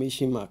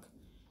 Exclamation mark.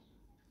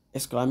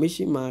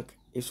 Exclamation mark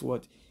is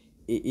what?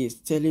 It is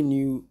telling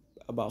you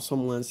about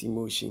someone's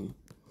emotion.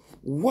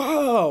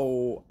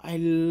 Wow, I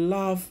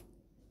love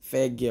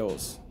fair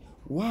girls.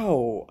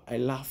 Wow, I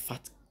love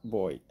fat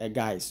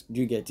guys.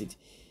 Do you get it?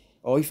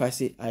 Or if I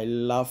say I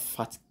love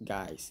fat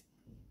guys,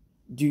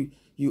 do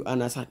you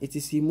understand? It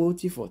is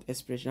emotive what?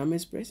 Expression. I'm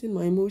expressing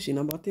my emotion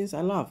about things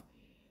I love.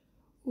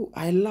 Oh,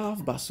 I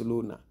love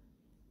Barcelona.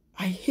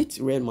 I hate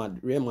Real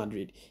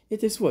Madrid.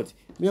 It is what?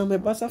 Me, I'm a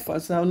Barca fan,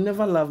 so I'll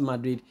never love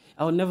Madrid.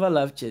 I'll never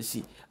love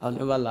Chelsea. I'll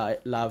never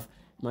love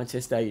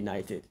Manchester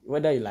United,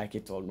 whether you like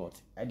it or not.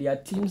 They are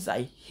teams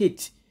I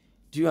hate.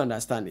 Do you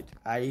understand it?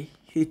 I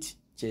hate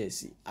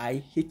Chelsea. I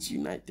hate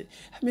United.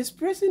 I'm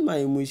expressing my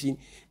emotion,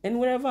 and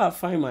wherever I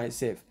find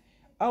myself,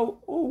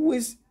 I'll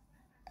always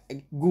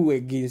go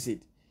against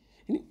it.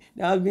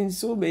 There have been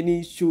so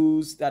many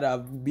shows that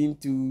I've been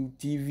to,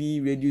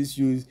 TV, radio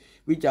shows,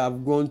 which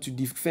I've gone to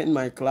defend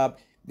my club.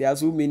 There are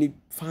so many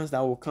fans that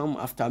will come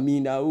after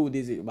me that, oh,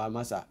 this is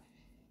Bamasa.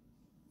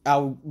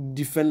 I'll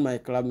defend my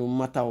club no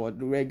matter what,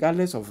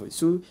 regardless of it.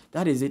 So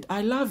that is it.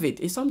 I love it.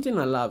 It's something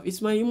I love.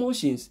 It's my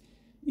emotions.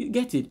 You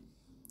get it?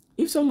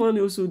 If someone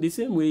also, the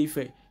same way,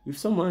 if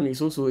someone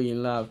is also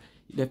in love,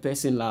 the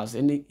person loves,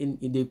 and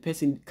the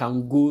person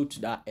can go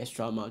to that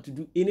extra mile to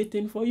do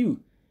anything for you.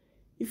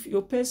 If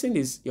your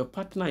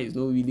partner is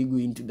not really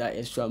going to that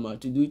extra mile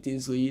to do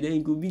things for you, then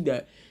it could be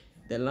that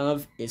the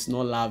love is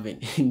not loving.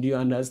 Do you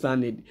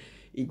understand it?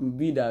 It could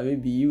be that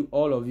maybe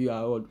all of you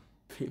are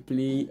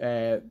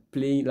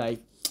playing like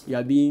you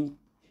are being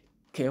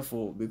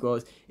careful,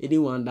 because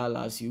anyone that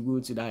loves you go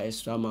to that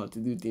extra mile to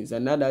do things,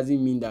 and that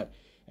doesn't mean that.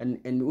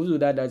 And also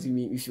that doesn't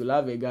mean if you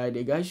love a guy,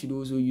 the guy should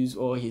also use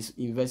all his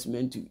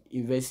investment to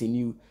invest in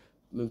you,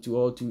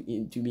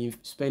 to be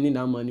spending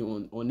that money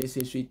on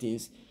unnecessary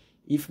things.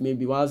 If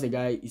maybe whilst the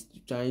guy is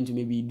trying to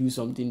maybe do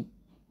something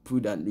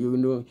prudent,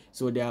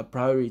 so there are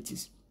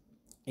priorities.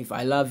 If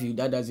I love you,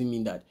 that doesn't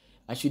mean that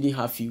I shouldn't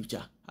have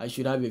future. I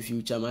should have a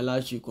future. My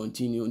life should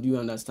continue. Do you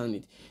understand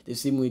it? The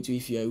same way too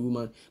if you're a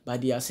woman.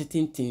 But there are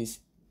certain things,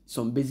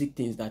 some basic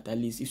things that at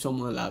least if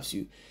someone loves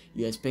you,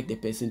 you expect the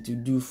person to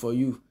do for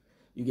you.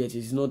 You get it?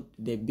 It's not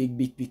the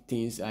big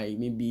things. I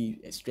maybe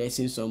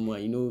stressing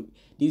someone.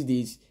 These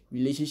days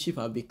relationship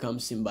have become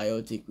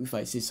symbiotic. If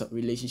I say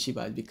relationship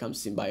has become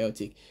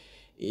symbiotic,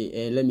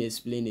 let me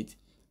explain it.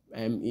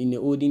 In the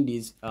olden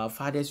days, our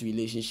father's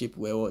relationship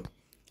were what?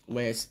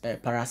 Was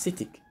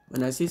parasitic.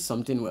 When I say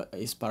something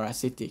is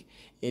parasitic,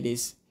 it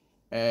is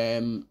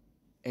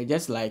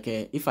just like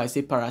if I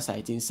say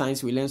parasite. In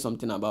science, we learn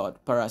something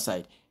about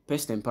parasite,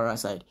 pest and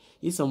parasite.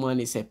 If someone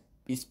is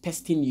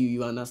pesting you,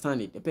 you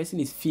understand it. The person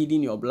is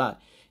feeding your blood.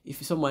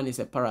 If someone is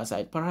a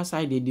parasite,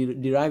 they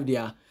derive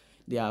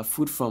their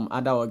food from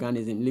other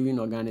organisms, living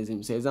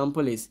organisms. So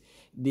example is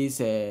this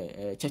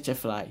cheche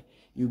fly.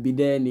 You'll be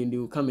there and they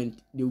will come and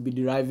they will be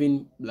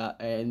deriving,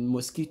 and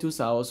mosquitoes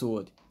are also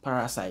what?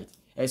 Parasite.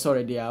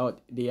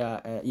 They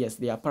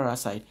are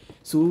parasite.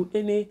 So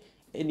any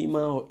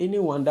animal or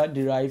anyone that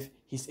derive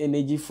his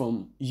energy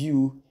from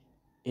you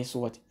is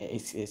what?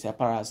 Is a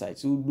parasite.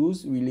 So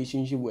those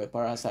relationships were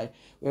parasite,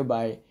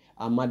 whereby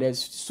our mothers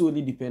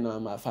solely depend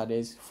on our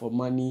fathers for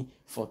money,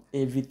 for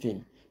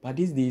everything. But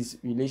these days,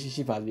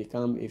 relationship has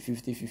become a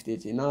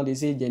 50-50 thing. Now they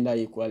say gender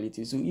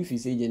equality. So if you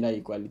say gender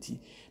equality,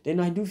 then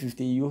I do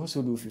 50, you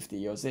also do 50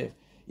 yourself.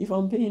 If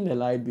I'm paying the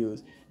light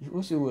bills, you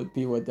also will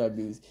pay water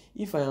bills.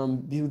 If I am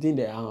building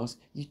the house,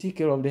 you take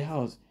care of the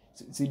house.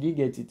 So you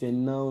get it.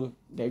 And now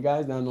the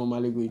guys that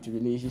normally go into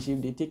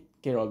relationship, they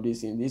take care of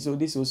this thing. So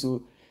this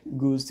also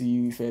goes to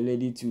you if you're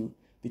ready to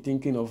be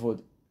thinking of what?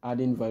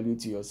 Adding value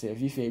to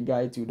yourself. If a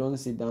guy too, don't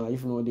sit down.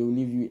 If not, they will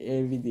leave you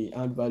every day.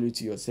 Add value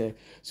to yourself,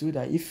 so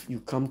that if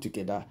you come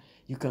together,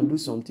 you can do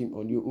something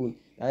on your own.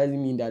 That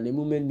doesn't mean that the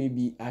moment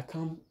maybe I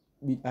come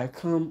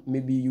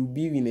maybe you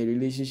be in a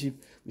relationship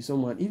with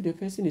someone. If the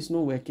person is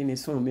not working,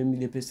 it's fine, maybe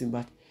the person,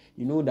 but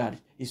you know that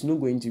it's not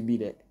going to be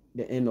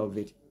the end of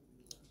it.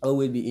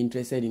 Always be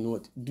interested in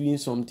what doing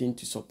something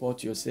to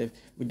support yourself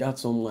without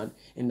someone,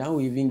 and that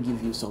will even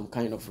give you some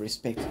kind of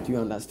respect. Do you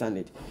understand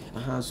it?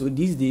 So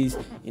these days,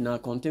 in our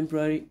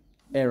contemporary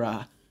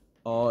era,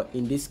 or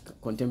in this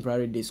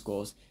contemporary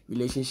discourse,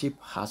 relationship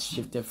has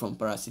shifted from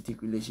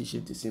parasitic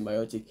relationship to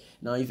symbiotic.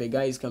 Now, if a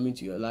guy is coming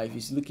to your life,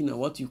 he's looking at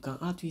what you can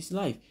add to his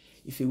life.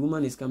 If a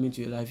woman is coming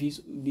to your life,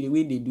 the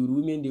way they do,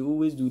 women, they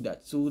always do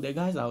that. So the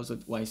guys are also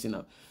wising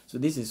up. So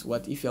this is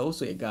what, if you're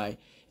also a guy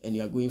and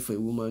you are going for a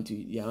woman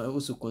to,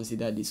 also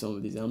consider this, some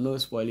of this. I'm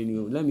not spoiling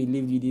you. Let me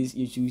leave you this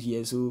issue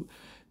here, so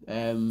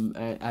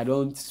I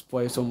don't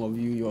spoil some of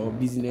your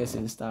business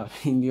and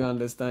stuff. You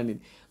understand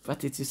it?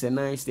 But it is a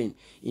nice thing.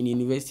 In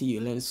university,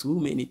 you learn so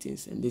many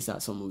things, and these are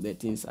some of the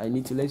things I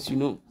need to let you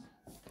know.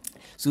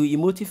 So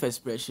emotive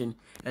expression.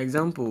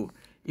 Example: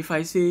 if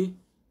I say,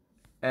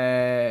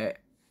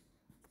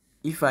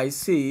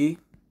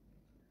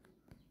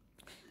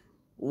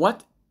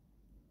 what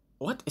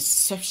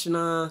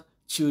exceptional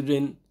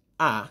children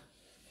are.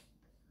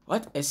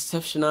 What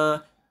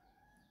exceptional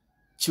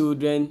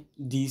children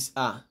these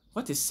are.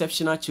 What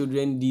exceptional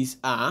children these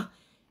are.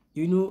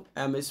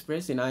 I'm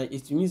expressing,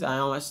 it means I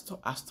am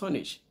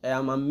astonished. I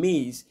am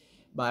amazed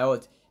by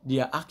what?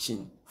 Their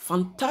action.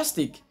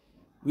 Fantastic.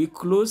 We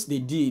close the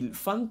deal.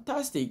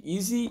 Fantastic.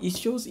 Easy. It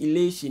shows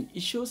elation.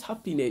 It shows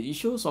happiness. It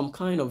shows some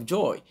kind of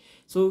joy.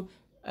 So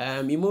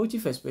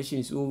emotive expression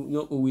is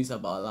not always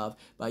about love,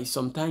 but it's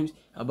sometimes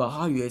about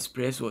how you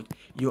express what?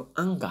 Your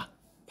anger,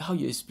 how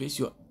you express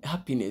your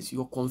happiness,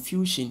 your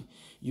confusion,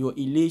 your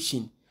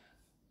elation,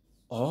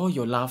 or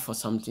your love for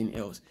something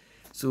else.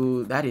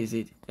 So that is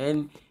it.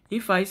 And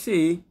if I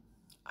say,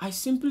 I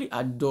simply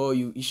adore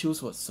you, it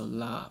shows what? Some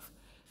love.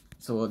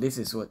 So this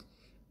is what?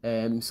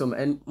 And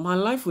my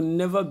life will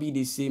never be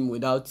the same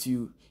without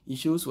you. It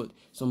shows what?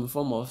 Some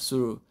form of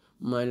sorrow.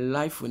 My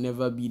life will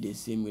never be the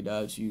same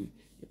without you.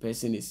 The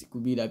person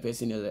could be that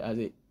person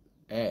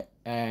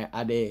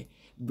at a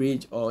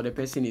bridge, or the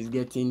person is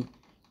getting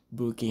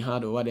broken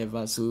heart or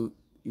whatever. So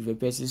if a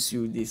person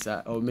sees this,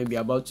 or maybe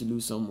about to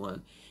lose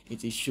someone,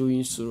 it is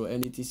showing sorrow,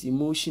 and it is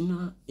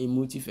emotional,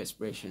 emotive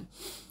expression.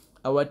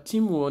 Our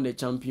team won the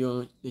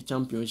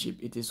championship.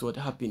 It is what?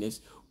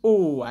 Happiness.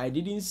 Oh, I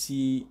didn't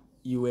see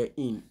you were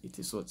in. It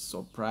is what?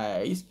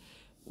 Surprise.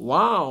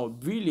 Wow,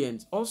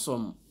 brilliant,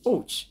 awesome,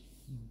 ouch,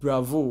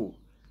 bravo.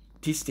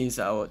 These things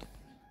are what?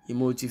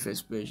 Emotive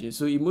expression.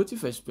 So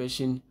emotive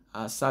expression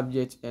are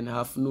subject and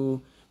have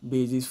no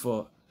basis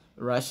for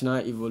rational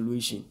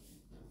evaluation.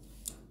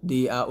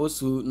 They are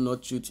also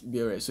not truth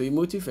bearers. So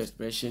emotive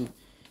expression,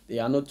 they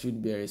are not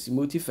truth bearers.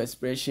 Emotive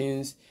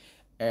expressions,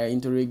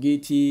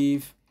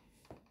 interrogative,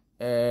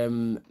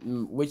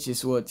 which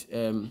is what?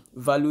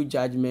 Value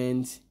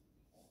judgment.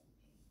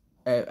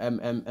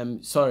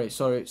 Sorry.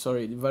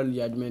 The value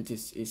judgment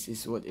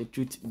is what? A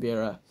truth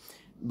bearer.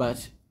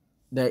 But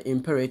the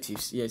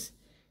imperatives, yes,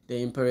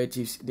 the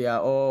imperatives, they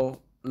are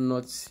all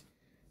not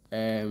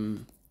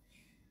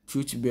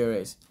truth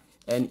bearers.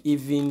 And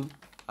even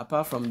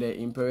apart from the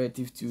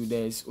imperative too,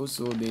 there's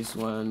also this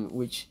one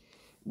which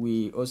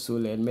we also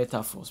learn,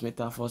 metaphors.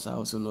 Metaphors are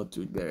also not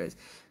truth bearers.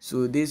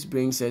 So this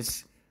brings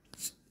us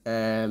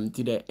to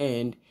the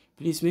end.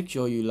 Please make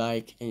sure you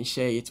like and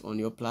share it on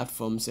your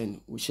platforms,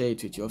 and share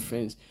it with your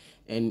friends,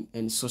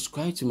 and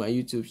subscribe to my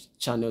YouTube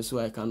channel so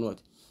I can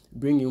what?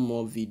 Bring you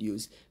more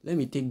videos. Let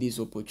me take this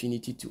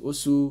opportunity to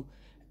also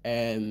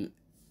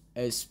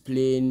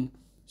explain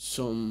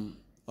some,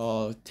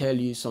 or tell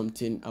you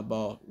something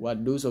about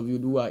what those of you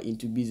who are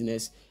into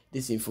business,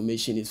 this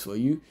information is for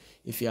you.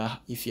 If you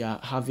are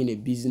having a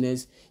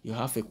business, you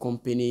have a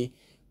company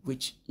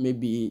which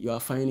maybe you are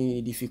finding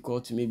it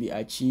difficult to maybe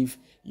achieve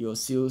your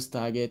sales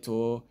target,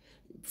 or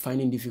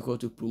finding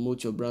difficult to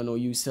promote your brand, or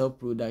you sell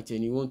product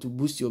and you want to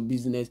boost your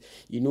business.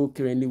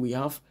 Currently we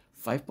have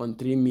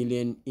 5.3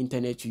 million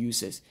internet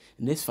users,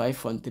 and this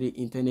 5.3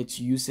 internet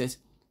users,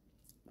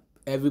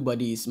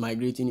 everybody is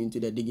migrating into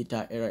the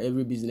digital era.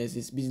 Every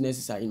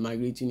businesses are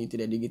migrating into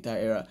the digital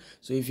era.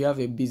 So if you have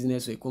a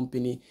business or a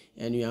company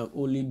and you are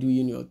only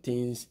doing your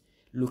things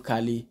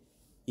locally,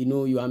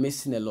 you are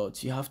missing a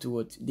lot. You have to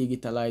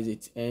digitalize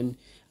it. And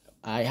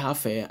I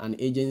have an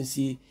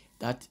agency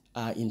that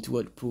are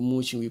into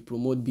promotion. We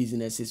promote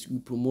businesses, we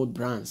promote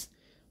brands.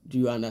 Do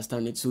you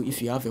understand it? So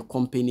if you have a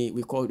company,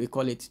 we call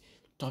it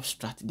Top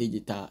Strat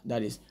Digital.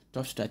 That is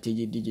Top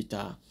Strategy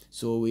Digital.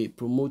 So we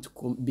promote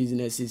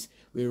businesses,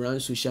 we run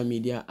social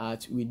media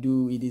ads, we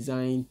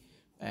design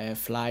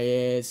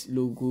flyers,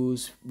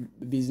 logos,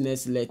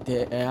 business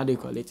letter,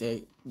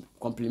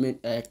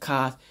 compliment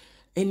cards,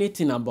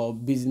 anything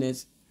about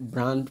business,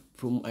 brand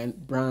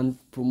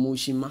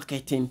promotion,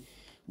 marketing.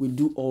 We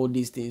do all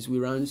these things. We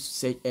run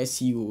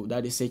SEO,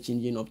 that is search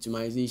engine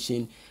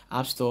optimization,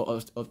 app store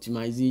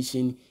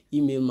optimization,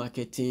 email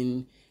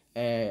marketing,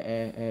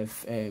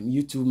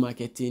 YouTube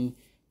marketing,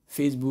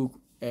 Facebook,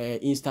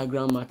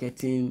 Instagram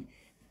marketing,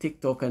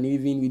 TikTok, and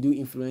even we do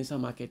influencer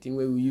marketing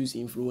where we use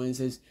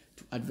influencers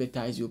to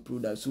advertise your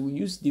product. So we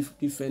use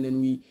different, and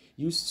we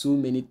use so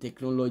many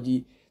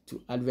technology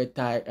to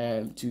advertise,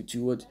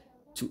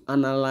 to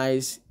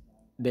analyze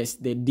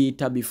the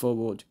data before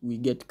what we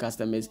get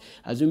customers.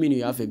 Assuming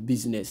you have a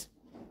business,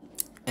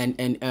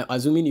 and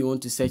assuming you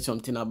want to search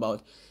something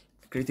about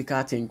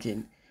critical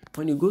thinking,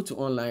 when you go to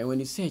online, when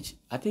you search,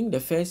 I think the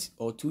first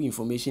or two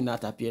information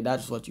that appear,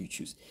 that's what you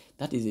choose.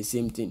 That is the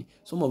same thing.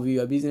 Some of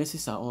your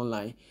businesses are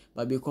online,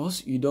 but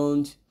because you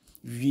don't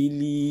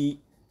really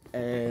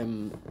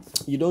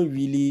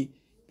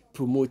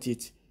promote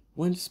it,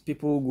 once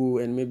people go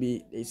and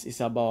maybe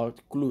it's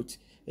about clothes,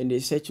 and they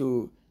search,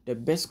 oh, the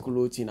best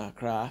clothes in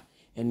Accra,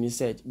 and they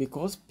search,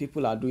 because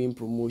people are doing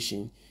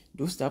promotion,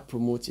 those that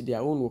promote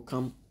their own will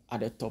come at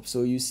the top.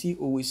 So you see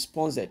always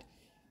sponsored,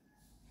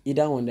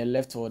 either on the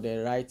left or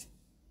the right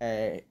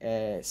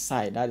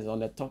side, that is on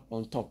the top,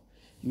 on top.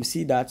 You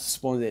see that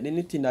sponsored.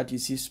 Anything that you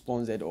see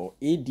sponsored or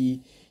AD,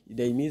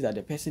 that means that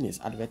the person is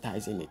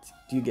advertising it.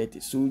 Do you get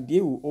it? So they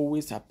will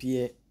always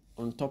appear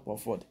on top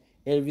of what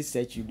every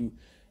search you do,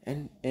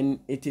 and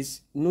it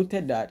is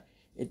noted that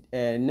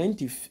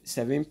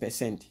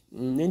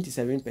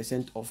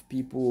 97% of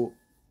people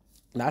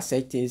that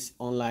search things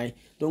online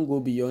don't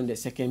go beyond the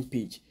second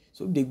page.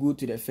 So if they go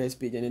to the first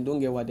page and they don't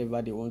get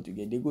whatever they want to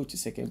get, they go to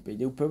second page,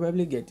 they'll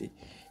probably get it.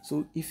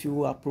 So if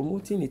you are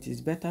promoting it,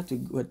 it's better to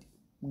go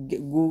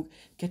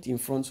get in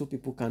front so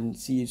people can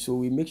see it. So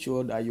we make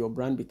sure that your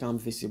brand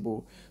becomes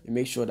visible. We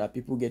make sure that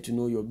people get to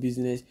know your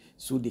business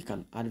so they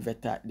can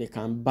advertise, they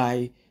can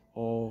buy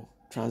or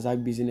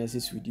transact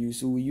businesses with you.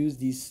 So we use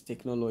these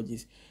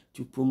technologies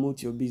to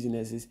promote your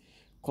businesses.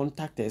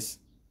 Contact us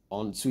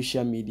on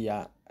social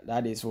media.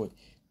 That is what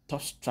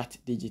Top Strat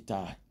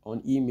Digital,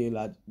 on email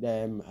at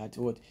them at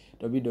what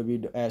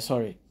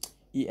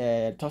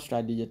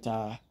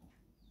topstratdigital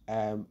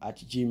at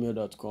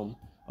gmail.com,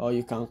 or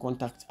you can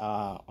contact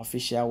our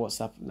official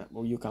WhatsApp,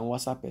 or you can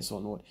WhatsApp us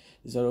on what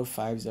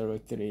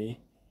 0503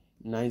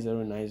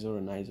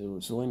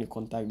 909090. So when you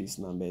contact these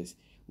numbers,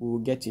 we will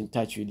get in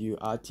touch with you.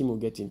 Our team will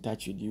get in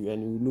touch with you,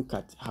 and we'll look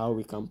at how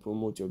we can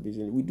promote your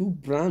business. We do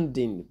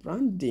branding.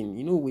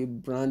 We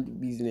brand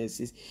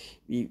businesses.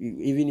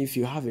 Even if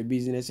you have a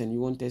business and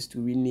you want us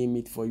to rename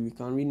it for you, we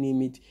can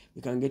rename it.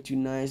 We can get you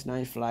nice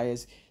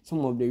flyers.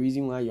 Some of the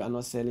reason why you are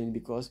not selling,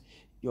 because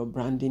your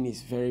branding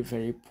is very,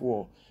 very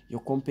poor.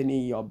 Your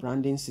company, your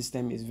branding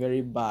system is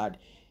very bad.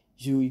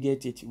 You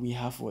get it. We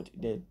have what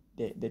the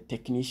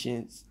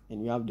technicians,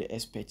 and we have the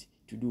experts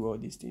to do all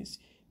these things.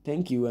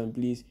 Thank you, and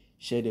please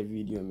share the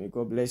video. May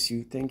God bless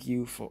you. Thank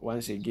you for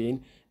once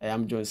again. I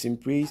am Johnson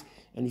Praise,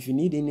 and if you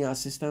need any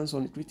assistance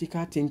on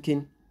critical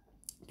thinking,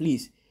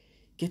 please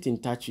get in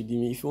touch with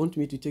me. If you want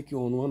me to take you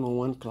on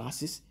one-on-one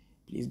classes,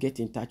 please get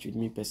in touch with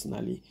me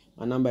personally.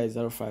 My number is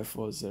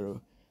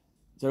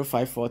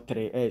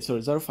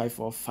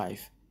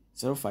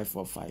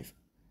 0545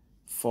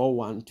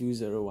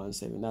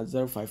 412017. That's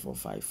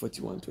 0545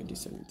 41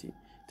 2017.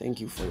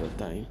 Thank you for your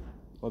time.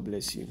 God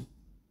bless you.